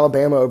one.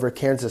 Alabama over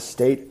Kansas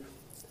State.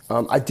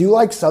 I do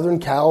like Southern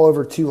Cal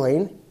over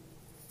Tulane.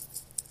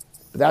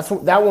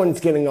 That one's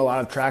getting a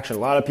lot of traction. A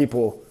lot of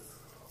people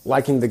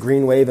liking the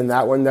green wave in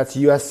that one. That's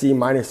USC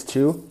minus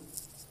 2.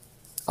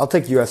 I'll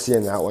take USC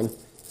in that one.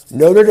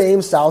 Notre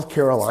Dame, South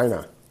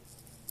Carolina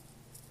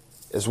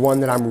is one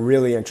that I'm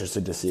really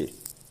interested to see.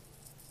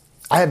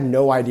 I have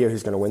no idea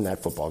who's going to win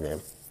that football game.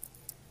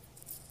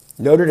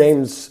 Notre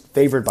Dame's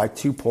favored by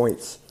 2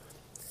 points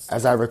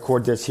as I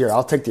record this here.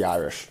 I'll take the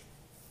Irish.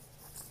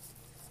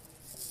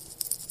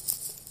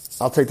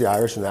 I'll take the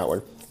Irish in that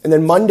one. And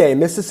then Monday,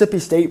 Mississippi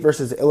State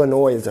versus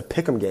Illinois is a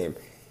pick'em game.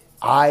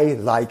 I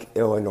like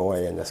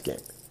Illinois in this game.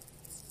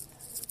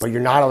 But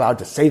you're not allowed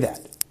to say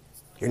that.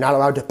 You're not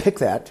allowed to pick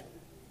that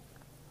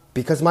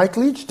because Mike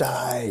Leach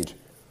died.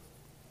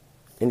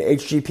 An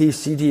HGP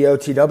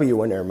CDOTW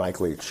winner, Mike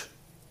Leach.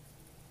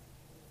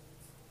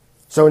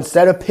 So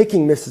instead of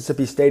picking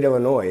Mississippi State,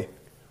 Illinois,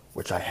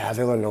 which I have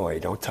Illinois,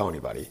 don't tell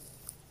anybody,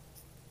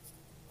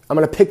 I'm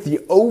going to pick the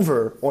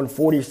over on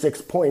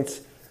 46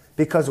 points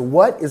because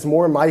what is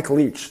more Mike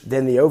Leach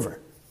than the over?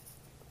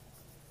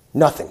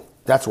 Nothing.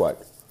 That's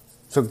what.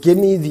 So give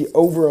me the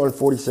over on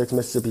 46,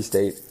 Mississippi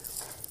State,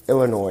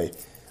 Illinois.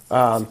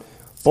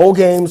 Bowl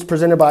games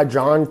presented by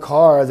John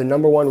Carr, the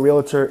 #1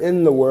 realtor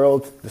in the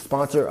world, the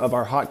sponsor of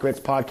our Hot Grits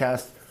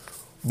podcast.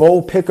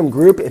 Bowl Pick'em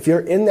group. If you're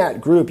in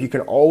that group, you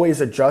can always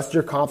adjust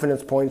your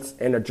confidence points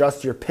and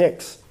adjust your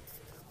picks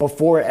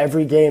before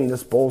every game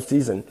this bowl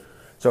season.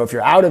 So if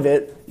you're out of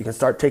it, you can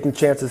start taking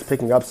chances,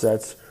 picking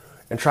upsets,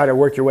 and try to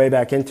work your way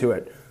back into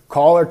it.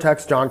 Call or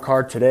text John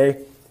Carr today.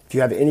 If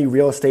you have any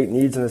real estate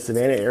needs in the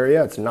Savannah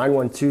area, it's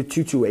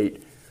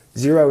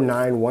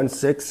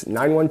 912-228-0916,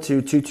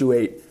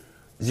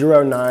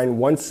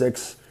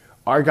 912-228-0916.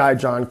 Our guy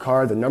John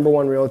Carr, the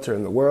 #1 realtor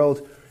in the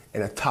world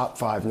and a top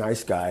 5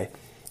 nice guy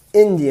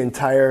in the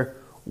entire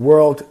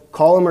world.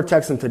 Call him or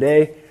text him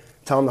today.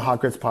 Tell him the Hot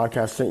Grits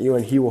podcast sent you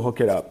and he will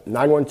hook it up.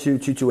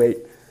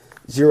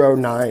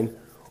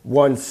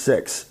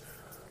 912-228-0916.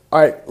 All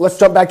right, let's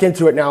jump back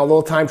into it now. A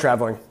little time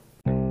traveling.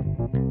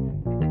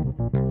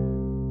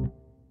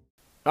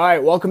 All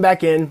right, welcome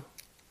back in.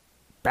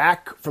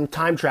 Back from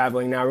time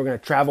traveling. Now we're going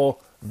to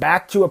travel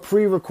back to a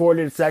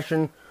pre-recorded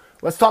session.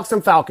 Let's talk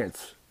some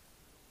Falcons.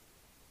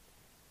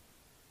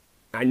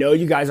 I know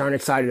you guys aren't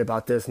excited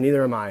about this.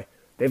 Neither am I.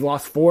 They've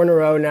lost 4 in a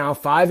row now,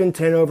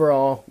 5-10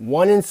 overall,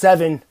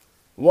 1-7.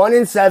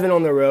 1-7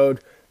 on the road.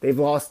 They've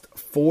lost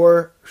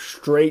 4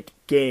 straight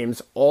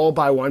games, all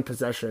by 1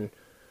 possession.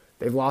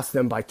 They've lost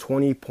them by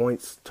 20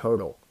 points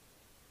total.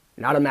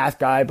 Not a math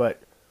guy,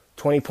 but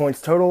 20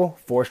 points total,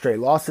 4 straight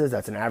losses.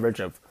 That's an average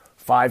of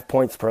 5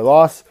 points per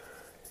loss.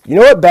 You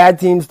know what bad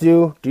teams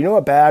do? Do you know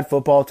what bad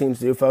football teams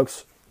do,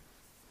 folks?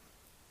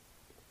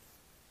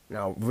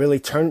 Now, really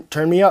turn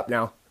me up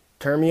now.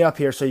 Turn me up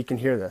here so you can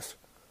hear this.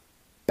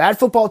 Bad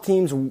football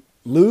teams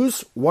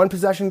lose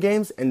 1-possession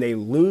games and they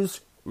lose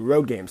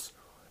road games.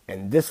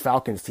 And this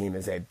Falcons team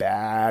is a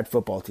bad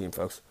football team,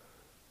 folks.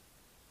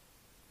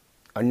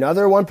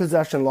 Another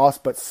 1-possession loss,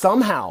 but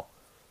somehow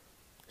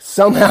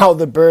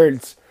the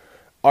Birds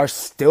are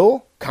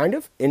still kind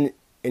of in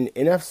an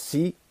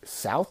NFC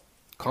South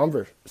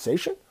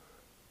conversation.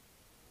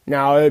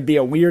 Now, it would be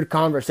a weird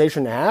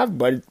conversation to have,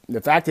 but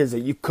the fact is that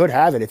you could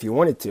have it if you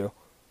wanted to.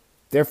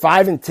 They're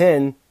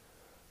 5-10,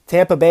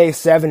 Tampa Bay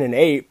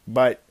 7-8,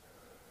 but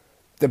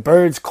the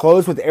Birds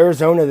close with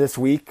Arizona this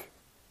week,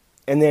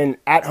 and then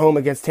at home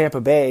against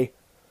Tampa Bay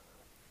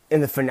in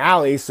the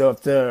finale. So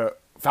if the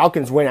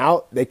Falcons win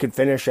out, they could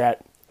finish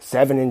at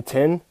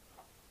 7-10.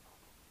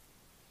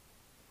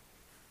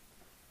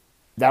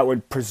 That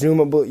would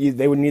presumably,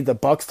 they would need the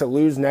Bucs to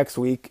lose next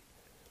week,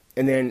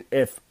 and then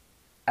if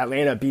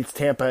Atlanta beats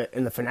Tampa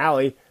in the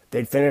finale,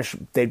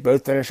 they'd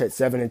both finish at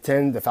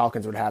 7-10. The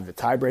Falcons would have the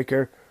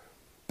tiebreaker.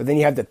 But then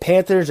you have the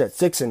Panthers at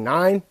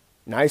 6-9.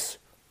 Nice.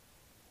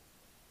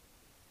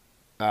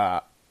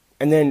 And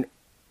then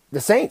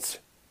the Saints.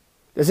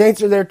 The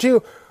Saints are there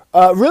too.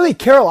 Really,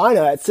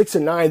 Carolina at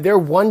 6-9. They're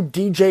one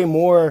DJ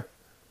Moore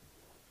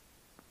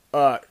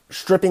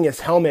stripping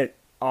his helmet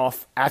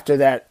off after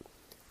that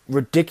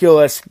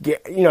ridiculous,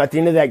 at the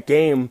end of that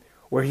game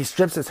where he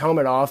strips his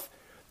helmet off.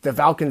 The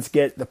Falcons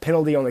get the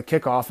penalty on the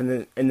kickoff,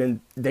 and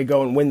then they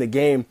go and win the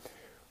game.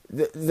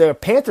 The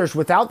Panthers,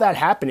 without that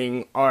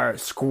happening, are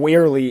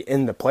squarely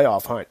in the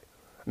playoff hunt.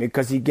 I mean,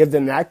 because you give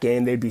them that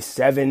game, they'd be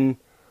 7-8.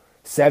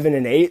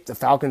 The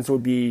Falcons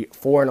would be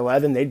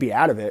 4-11. They'd be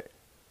out of it.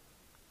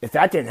 If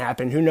that didn't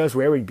happen, who knows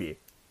where we'd be?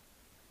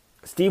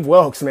 Steve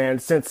Wilkes, man,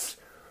 since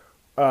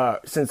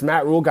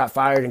Matt Rule got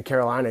fired in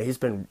Carolina,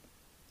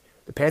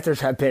 the Panthers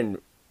have been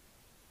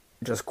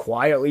just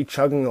quietly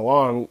chugging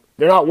along.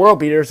 They're not world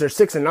beaters. They're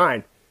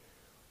 6-9.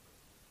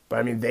 But,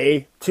 I mean,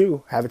 they,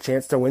 too, have a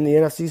chance to win the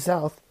NFC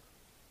South.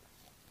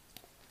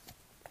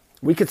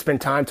 We could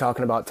spend time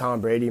talking about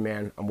Tom Brady,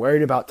 man. I'm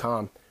worried about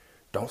Tom.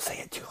 Don't say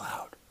it too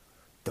loud.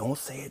 Don't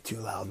say it too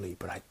loudly,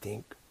 but I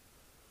think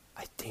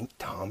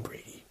Tom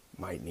Brady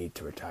might need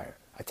to retire.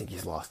 I think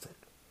he's lost it.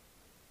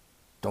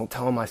 Don't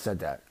tell him I said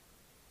that,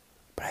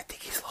 but I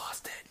think he's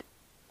lost it.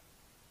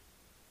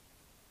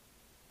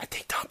 I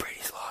think Tom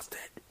Brady's lost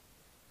it.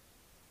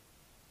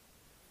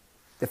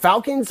 The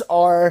Falcons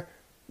are,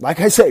 like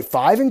I say,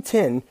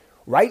 5-10.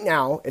 Right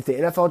now, if the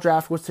NFL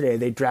draft was today,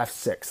 they'd draft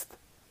 6th.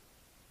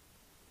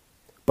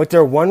 But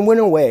they're one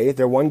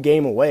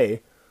game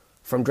away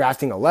from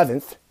drafting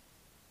 11th.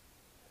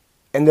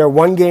 And they're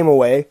one game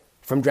away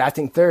from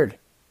drafting 3rd.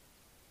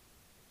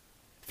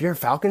 If you're a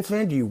Falcons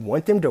fan, do you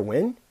want them to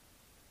win?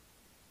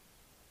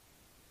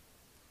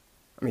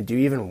 I mean, do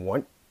you even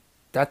want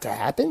that to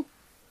happen?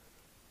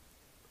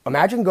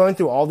 Imagine going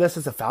through all this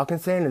as a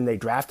Falcons fan and then they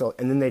draft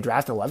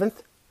 11th.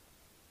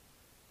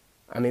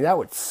 I mean, that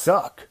would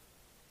suck.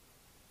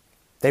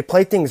 They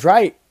play things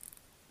right.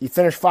 You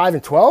finish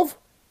 5-12.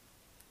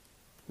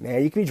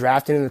 Man, you could be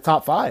drafting in the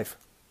top 5.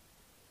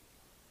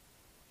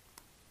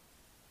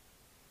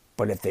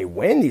 But if they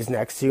win these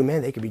next two,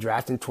 man, they could be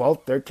drafting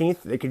 12th,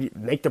 13th. They could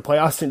make the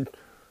playoffs and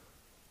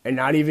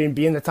not even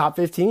be in the top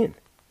 15.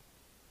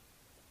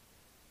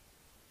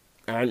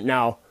 And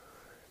now,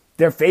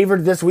 they're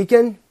favored this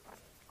weekend.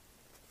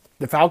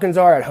 The Falcons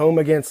are at home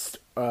against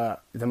the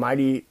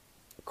mighty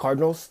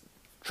Cardinals.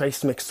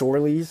 Trace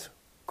McSorley's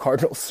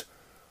Cardinals.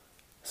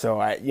 So,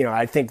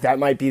 I think that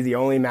might be the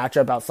only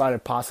matchup outside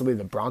of possibly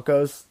the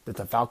Broncos that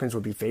the Falcons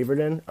would be favored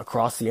in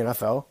across the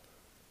NFL.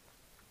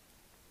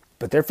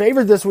 But they're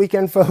favored this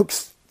weekend,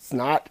 folks. It's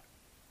not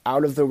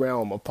out of the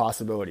realm of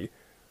possibility.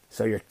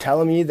 So you're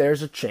telling me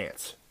there's a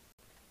chance.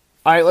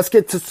 All right, let's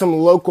get to some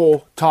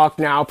local talk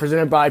now,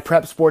 presented by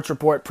Prep Sports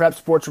Report.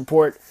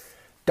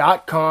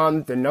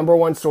 PrepSportsReport.com, the number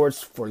one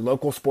source for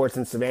local sports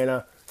in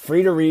Savannah.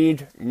 Free to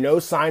read, no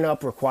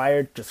sign-up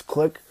required. Just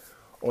click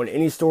on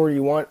any story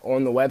you want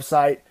on the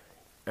website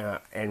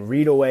and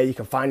read away. You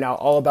can find out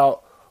all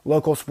about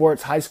local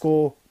sports, high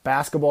school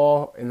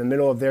basketball in the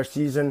middle of their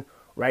season.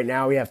 Right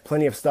now, we have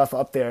plenty of stuff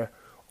up there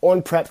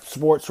on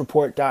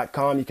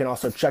PrepSportsReport.com. You can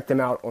also check them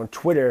out on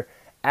Twitter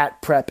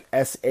at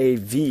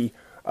PrepSAV.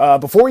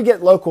 Before we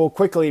get local,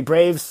 quickly,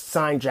 Braves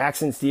signed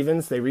Jackson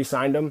Stevens. They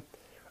re-signed him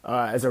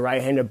as a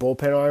right-handed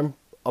bullpen arm.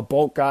 A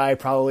bulk guy,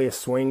 probably a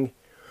swing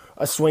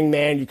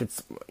man.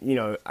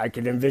 I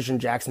could envision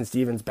Jackson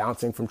Stevens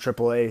bouncing from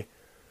AAA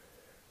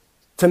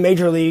to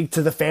Major League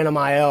to the Phantom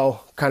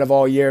IL kind of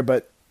all year.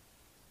 But,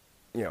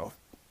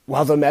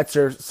 while the Mets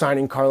are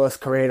signing Carlos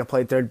Correa to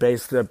play third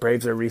base, the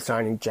Braves are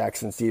re-signing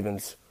Jackson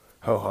Stevens.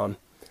 Ho-hum.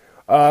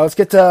 Let's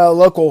get to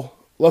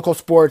local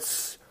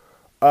sports.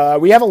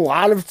 We have a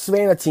lot of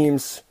Savannah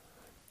teams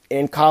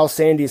in Kyle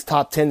Sandy's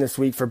top 10 this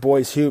week for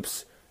boys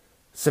hoops.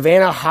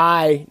 Savannah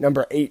High,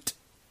 number 8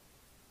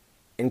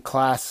 in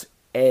Class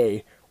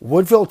A.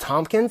 Woodville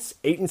Tompkins,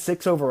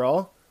 8-6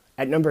 overall,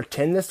 at number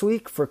 10 this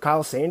week for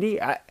Kyle Sandy.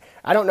 I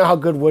don't know how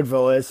good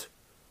Woodville is.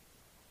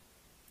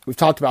 We've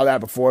talked about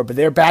that before, but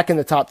they're back in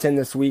the top 10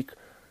 this week.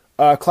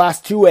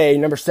 Class 2A,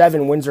 number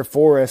 7, Windsor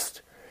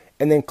Forest.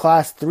 And then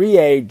Class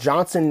 3A,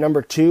 Johnson,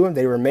 number 2.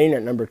 They remain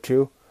at number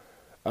 2.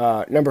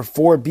 Number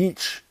 4,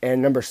 Beach, and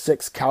number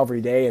 6,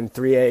 Calvary Day, and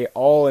 3A,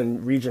 all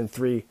in Region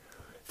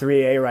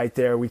 3A right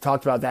there. We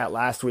talked about that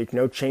last week.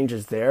 No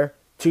changes there.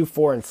 2,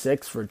 4, and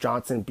 6 for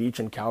Johnson, Beach,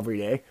 and Calvary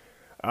Day.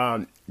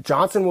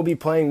 Johnson will be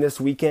playing this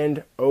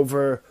weekend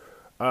over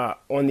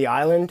on the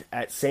island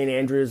at St.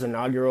 Andrew's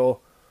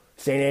inaugural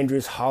St.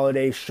 Andrew's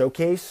Holiday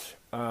Showcase.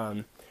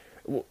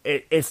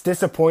 It's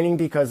disappointing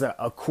because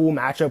a cool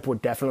matchup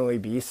would definitely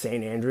be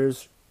St.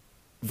 Andrews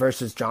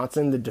versus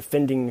Johnson, the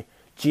defending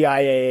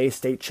GIAA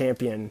state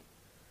champion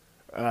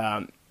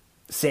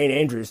St.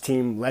 Andrews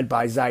team led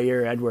by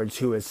Zaire Edwards,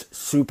 who is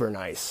super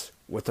nice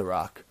with the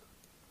rock.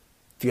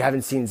 If you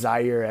haven't seen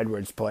Zaire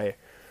Edwards play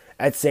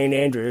at St.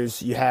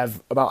 Andrews, you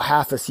have about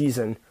half a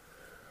season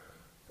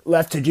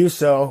left to do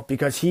so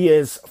because he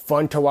is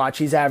fun to watch.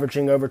 He's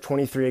averaging over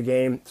 23 a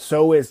game.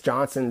 So is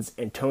Johnson's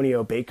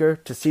Antonio Baker.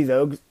 To see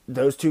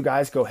those two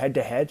guys go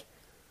head-to-head,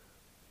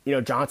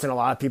 Johnson, a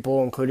lot of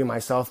people, including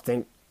myself,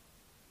 think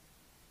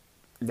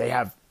they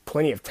have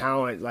plenty of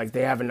talent. Like,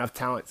 they have enough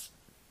talent,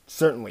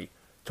 certainly,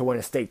 to win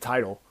a state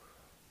title.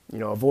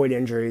 Avoid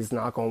injuries,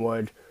 knock on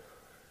wood.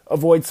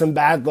 Avoid some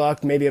bad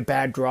luck, maybe a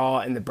bad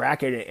draw in the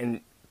bracket,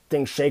 and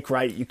things shake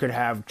right. You could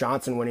have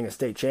Johnson winning a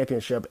state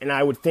championship. And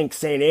I would think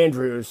St.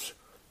 Andrews,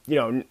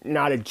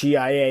 not a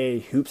GIA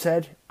hoops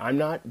head. I'm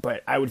not.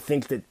 But I would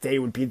think that they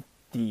would be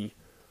the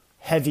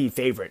heavy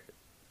favorite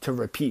to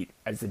repeat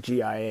as the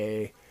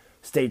GIA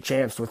state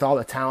champs with all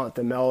the talent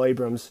that Mel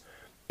Abrams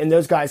and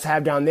those guys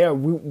have down there.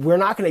 We're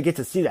not going to get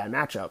to see that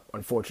matchup,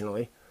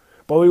 unfortunately.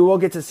 But we will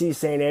get to see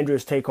St.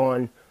 Andrews take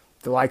on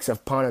the likes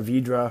of Ponte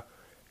Vedra,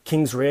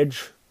 Kings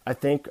Ridge, I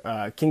think.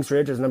 Kings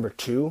Ridge is number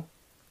 2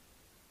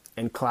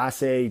 in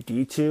Class A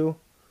D2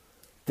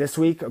 this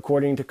week,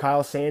 according to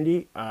Kyle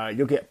Sandy.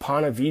 You'll get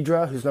Ponte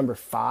Vedra, who's number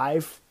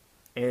 5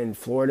 in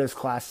Florida's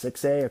Class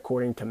 6A,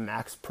 according to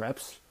Max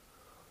Preps.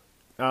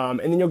 And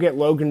then you'll get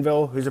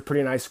Loganville, who's a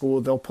pretty nice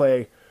school. They'll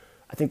play,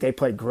 I think they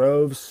play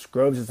Groves.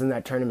 Groves is in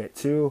that tournament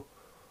too.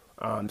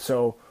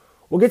 So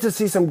we'll get to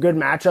see some good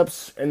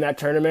matchups in that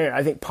tournament.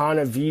 I think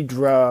Ponte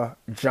Vedra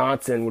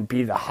Johnson would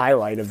be the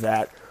highlight of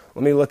that.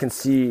 Let me look and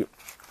see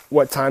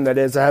what time that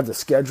is. I have the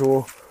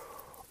schedule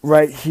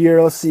right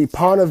here. Let's see.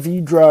 Ponte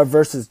Vedra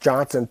versus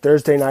Johnson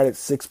Thursday night at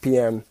 6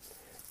 p.m.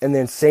 And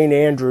then St.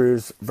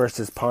 Andrews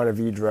versus Ponte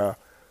Vedra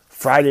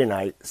Friday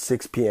night,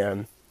 6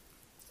 p.m.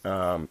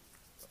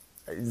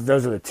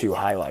 Those are the two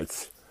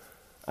highlights,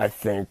 I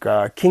think.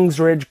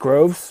 Kingsridge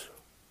Groves.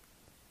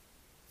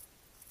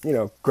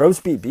 Groves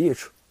beat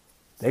Beach.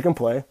 They can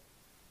play.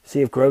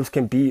 See if Groves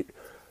can beat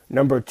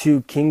number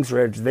 2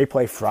 Kingsridge. They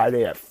play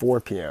Friday at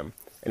 4 p.m.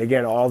 And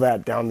again, all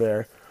that down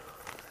there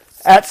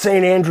at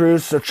St.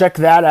 Andrews. So check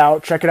that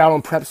out. Check it out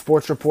on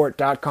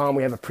prepsportsreport.com.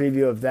 We have a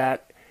preview of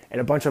that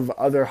and a bunch of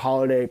other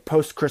holiday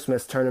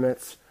post-Christmas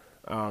tournaments.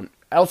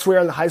 Elsewhere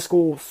in the high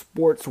school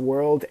sports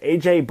world,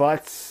 A.J.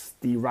 Butts,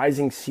 the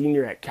rising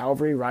senior at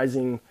Calvary,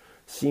 rising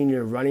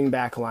senior running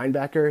back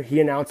linebacker, he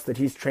announced that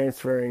he's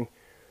transferring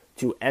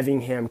to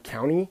Effingham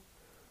County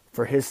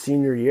for his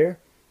senior year.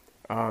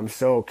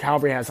 So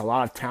Calvary has a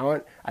lot of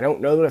talent. I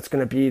don't know that it's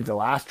going to be the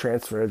last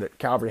transfer that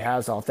Calvary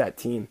has off that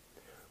team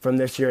from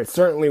this year. It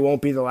certainly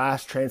won't be the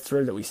last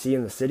transfer that we see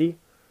in the city.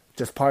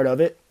 Just part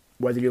of it,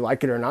 whether you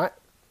like it or not.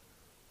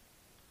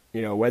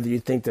 Whether you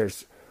think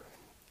there's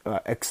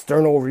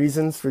external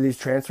reasons for these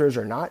transfers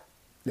or not.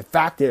 The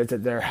fact is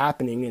that they're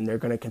happening and they're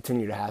going to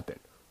continue to happen.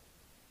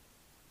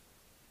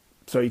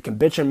 So you can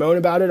bitch and moan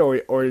about it,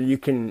 or you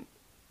can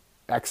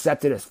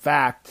accept it as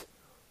fact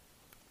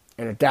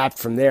and adapt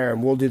from there,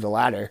 and we'll do the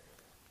latter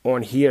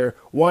on here.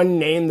 One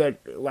name that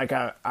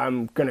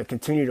I'm going to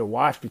continue to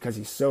watch because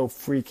he's so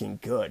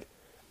freaking good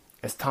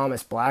is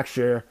Thomas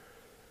Blackshear,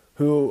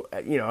 who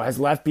has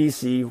left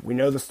BC. We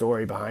know the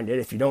story behind it.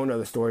 If you don't know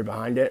the story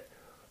behind it,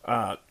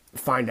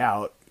 find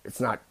out. It's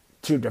not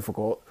too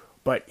difficult.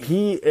 But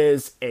he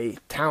is a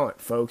talent,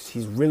 folks.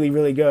 He's really,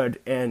 really good.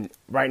 And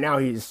right now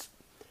he's,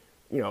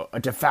 a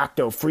de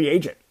facto free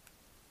agent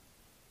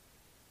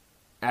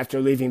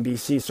after leaving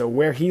BC. So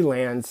where he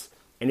lands,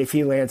 and if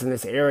he lands in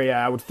this area,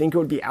 I would think it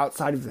would be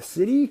outside of the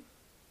city.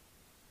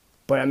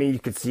 But, you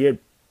could see it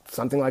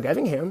something like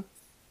Effingham,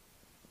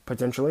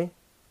 potentially.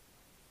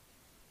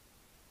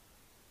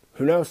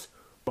 Who knows?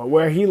 But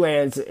where he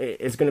lands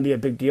is going to be a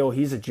big deal.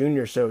 He's a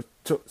junior, so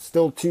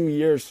still 2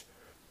 years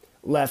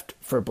left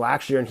for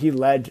Blackshear, and he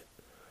led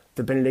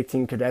the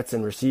Benedictine Cadets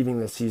in receiving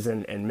this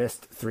season and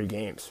missed 3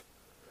 games.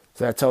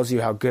 So that tells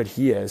you how good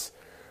he is.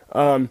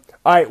 All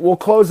right, we'll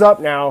close up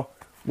now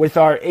with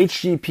our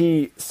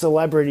HGP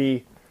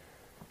Celebrity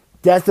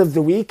Death of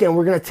the Week, and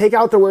we're going to take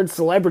out the word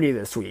celebrity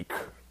this week.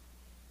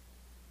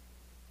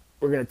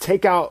 We're going to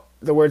take out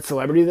the word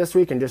celebrity this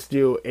week and just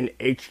do an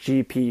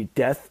HGP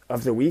Death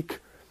of the Week.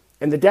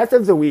 And the Death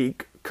of the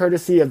Week,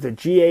 courtesy of the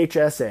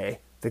GHSA,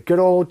 the good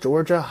old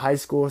Georgia High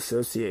School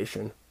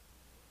Association.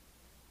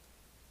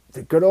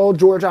 The good old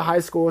Georgia High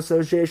School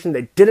Association.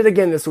 They did it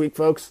again this week,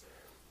 folks.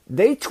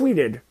 They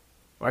tweeted,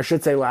 or I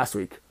should say last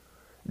week,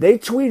 they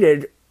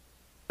tweeted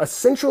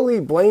essentially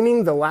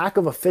blaming the lack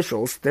of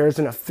officials. There's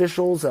an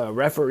officials,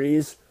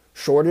 referees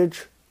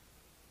shortage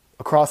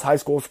across high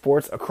school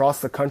sports across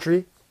the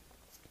country.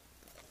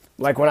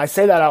 When I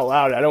say that out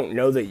loud, I don't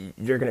know that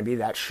you're going to be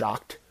that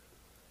shocked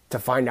to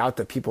find out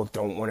that people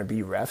don't want to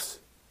be refs.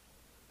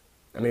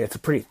 It's a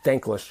pretty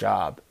thankless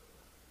job.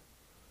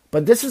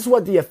 But this is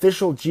what the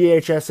official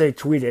GHSA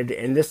tweeted,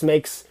 and this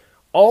makes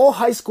all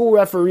high school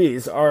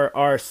referees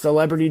our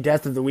celebrity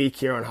death of the week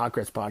here on Hot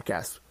Grits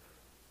Podcast.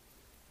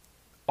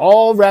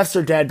 All refs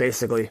are dead,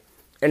 basically,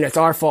 and it's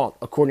our fault,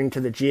 according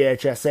to the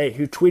GHSA,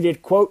 who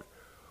tweeted, quote,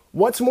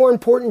 "What's more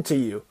important to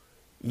you,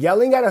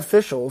 yelling at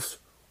officials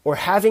or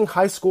having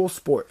high school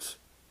sports?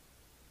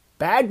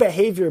 Bad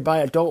behavior by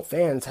adult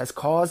fans has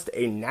caused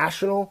a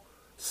national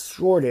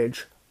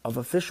shortage of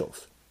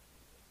officials.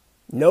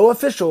 No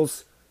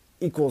officials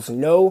equals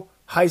no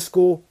high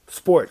school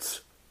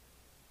sports."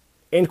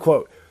 End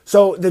quote.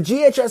 So the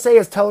GHSA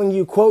is telling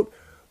you, quote,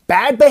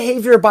 "Bad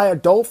behavior by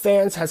adult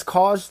fans has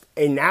caused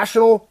a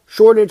national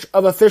shortage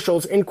of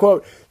officials," end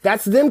quote.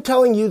 That's them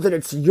telling you that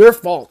it's your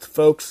fault,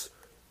 folks.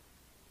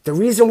 The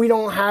reason we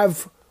don't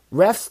have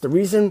refs, the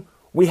reason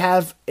we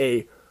have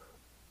a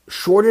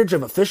shortage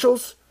of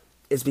officials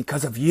is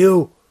because of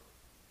you.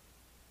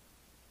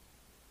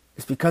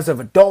 It's because of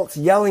adults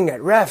yelling at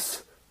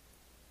refs.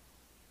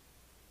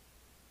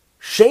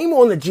 Shame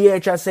on the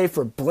GHSA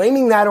for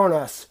blaming that on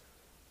us.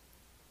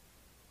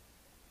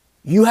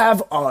 You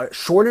have a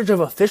shortage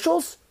of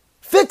officials?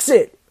 Fix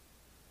it.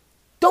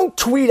 Don't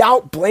tweet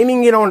out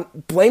blaming it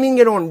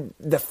on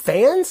the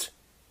fans.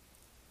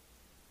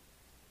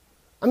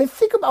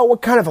 Think about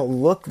what kind of a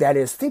look that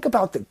is. Think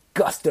about the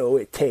gusto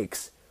it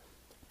takes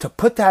to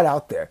put that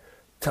out there,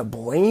 to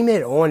blame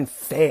it on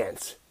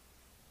fans.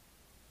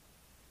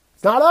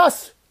 It's not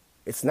us.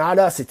 It's not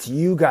us. It's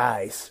you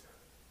guys.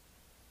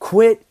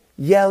 Quit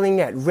yelling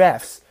at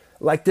refs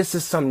like this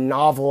is some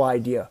novel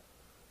idea.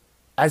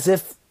 As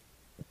if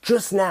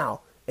just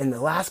now in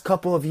the last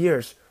couple of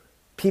years,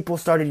 people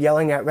started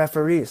yelling at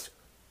referees.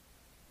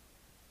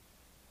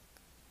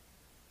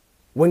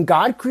 When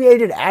God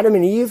created Adam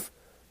and Eve,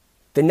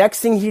 the next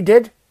thing he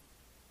did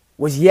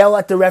was yell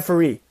at the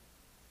referee.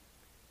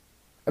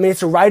 I mean,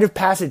 it's a rite of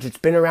passage. It's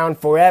been around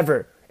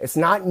forever. It's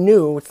not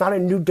new. It's not a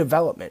new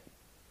development.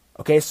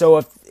 Okay, so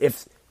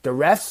if the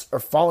refs are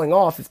falling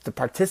off, if the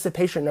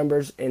participation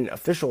numbers in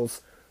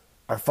officials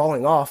are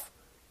falling off,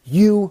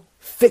 you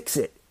fix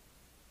it.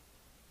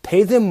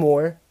 Pay them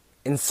more,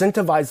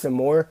 incentivize them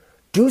more,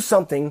 do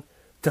something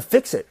to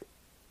fix it.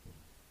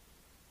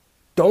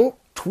 Don't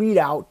tweet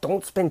out,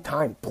 don't spend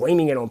time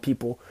blaming it on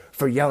people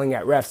for yelling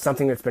at refs,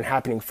 something that's been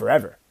happening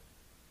forever.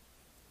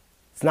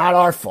 It's not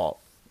our fault.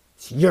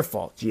 It's your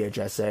fault,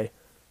 GHSA.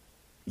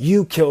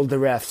 You killed the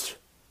refs.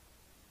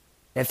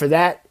 And for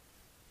that,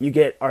 you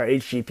get our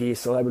HGP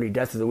Celebrity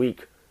Death of the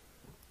Week.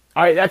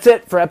 All right, that's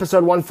it for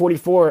episode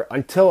 144.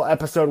 Until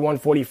episode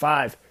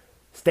 145,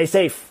 stay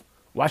safe.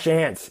 Wash your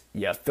hands,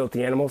 you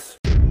filthy animals.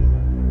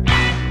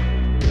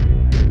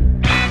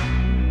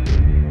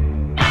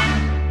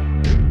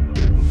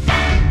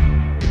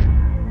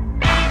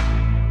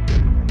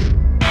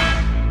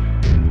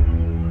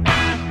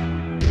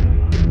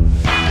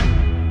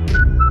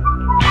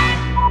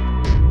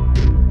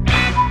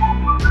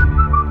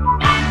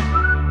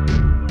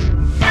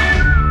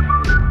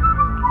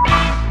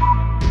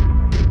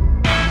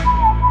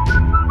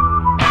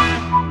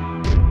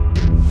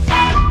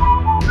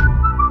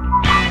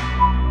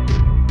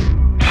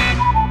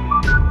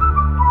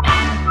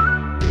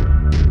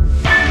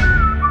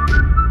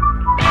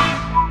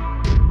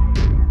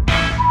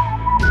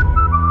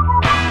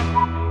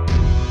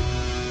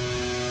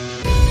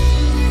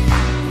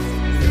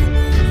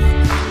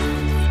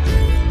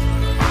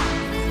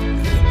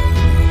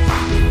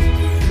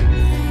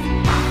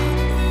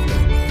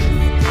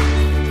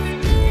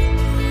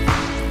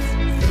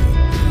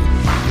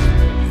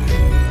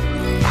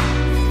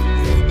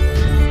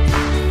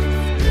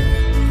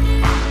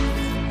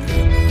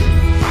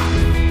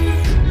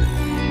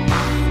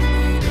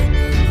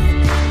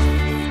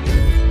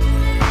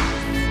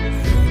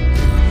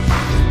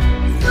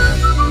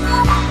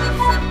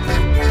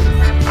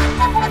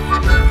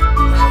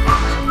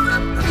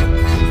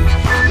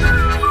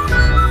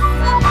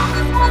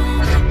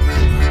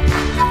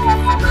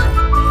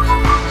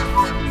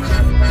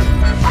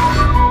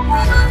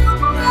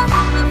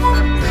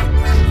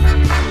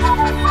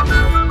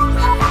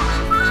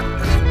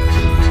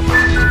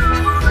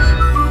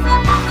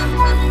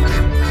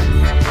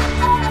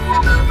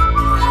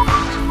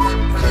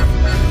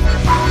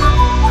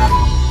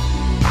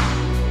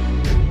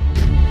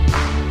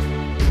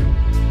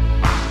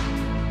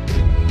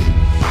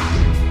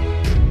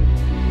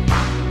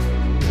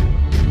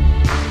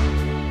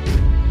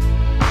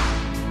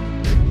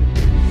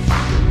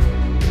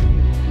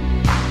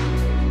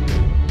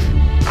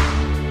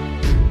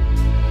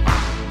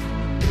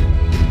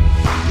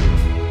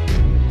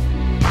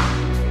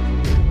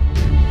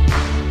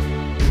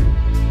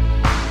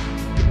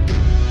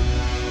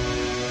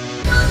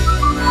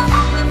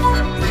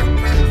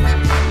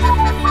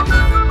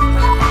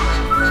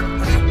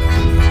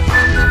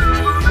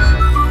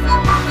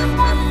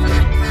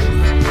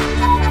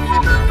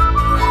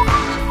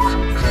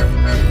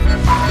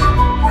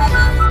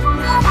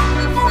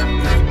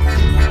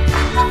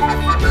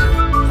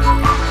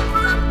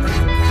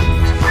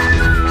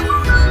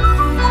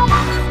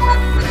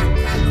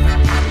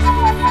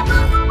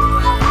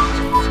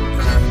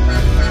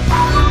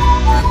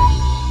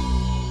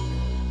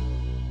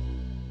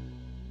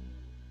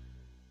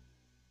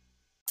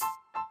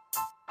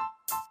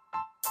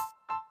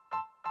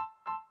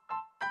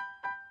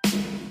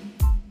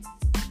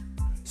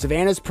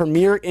 Savannah's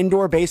premier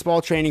indoor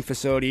baseball training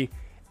facility,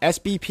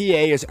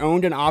 SBPA, is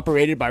owned and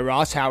operated by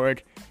Ross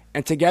Howard,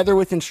 and together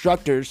with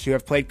instructors who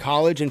have played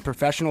college and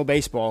professional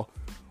baseball,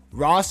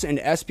 Ross and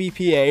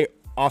SBPA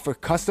offer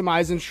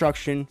customized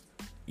instruction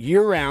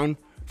year-round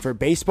for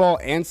baseball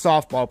and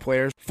softball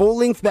players,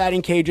 full-length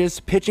batting cages,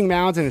 pitching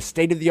mounds, and a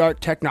state-of-the-art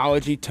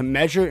technology to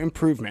measure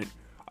improvement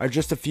are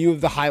just a few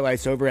of the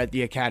highlights over at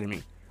the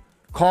Academy.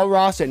 Call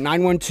Ross at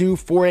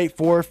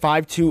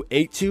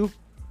 912-484-5282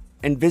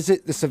 and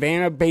visit the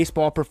Savannah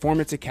Baseball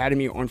Performance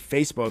Academy on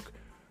Facebook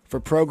for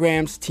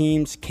programs,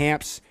 teams,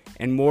 camps,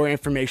 and more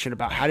information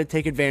about how to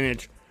take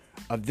advantage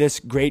of this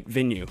great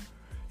venue.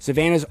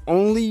 Savannah's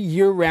only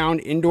year-round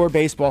indoor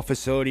baseball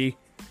facility.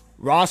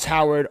 Ross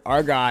Howard,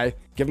 our guy.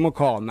 Give him a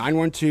call,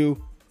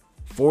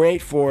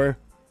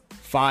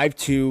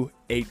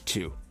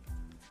 912-484-5282.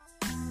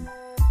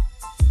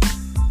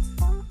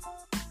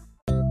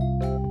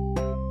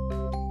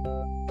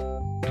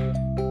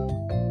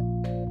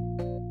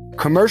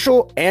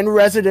 Commercial and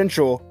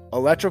residential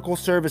electrical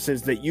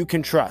services that you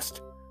can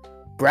trust.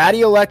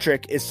 Brady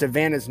Electric is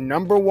Savannah's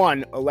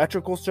 #1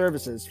 electrical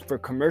services for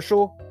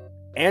commercial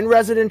and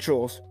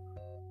residentials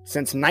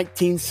since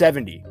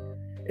 1970.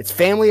 It's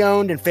family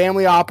owned and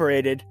family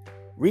operated.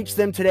 Reach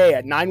them today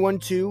at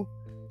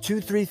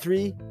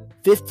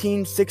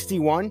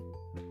 912-233-1561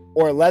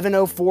 or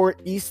 1104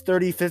 East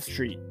 35th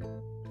Street.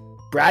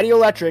 Brady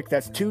Electric,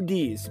 that's 2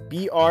 D's,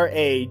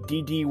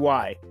 BRADDY.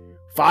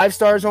 5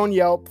 stars on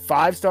Yelp,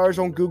 5 stars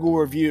on Google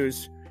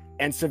reviews,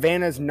 and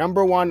Savannah's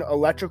 #1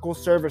 electrical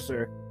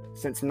servicer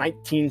since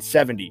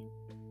 1970.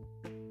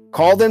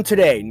 Call them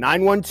today,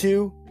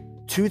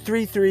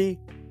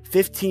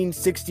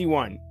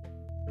 912-233-1561.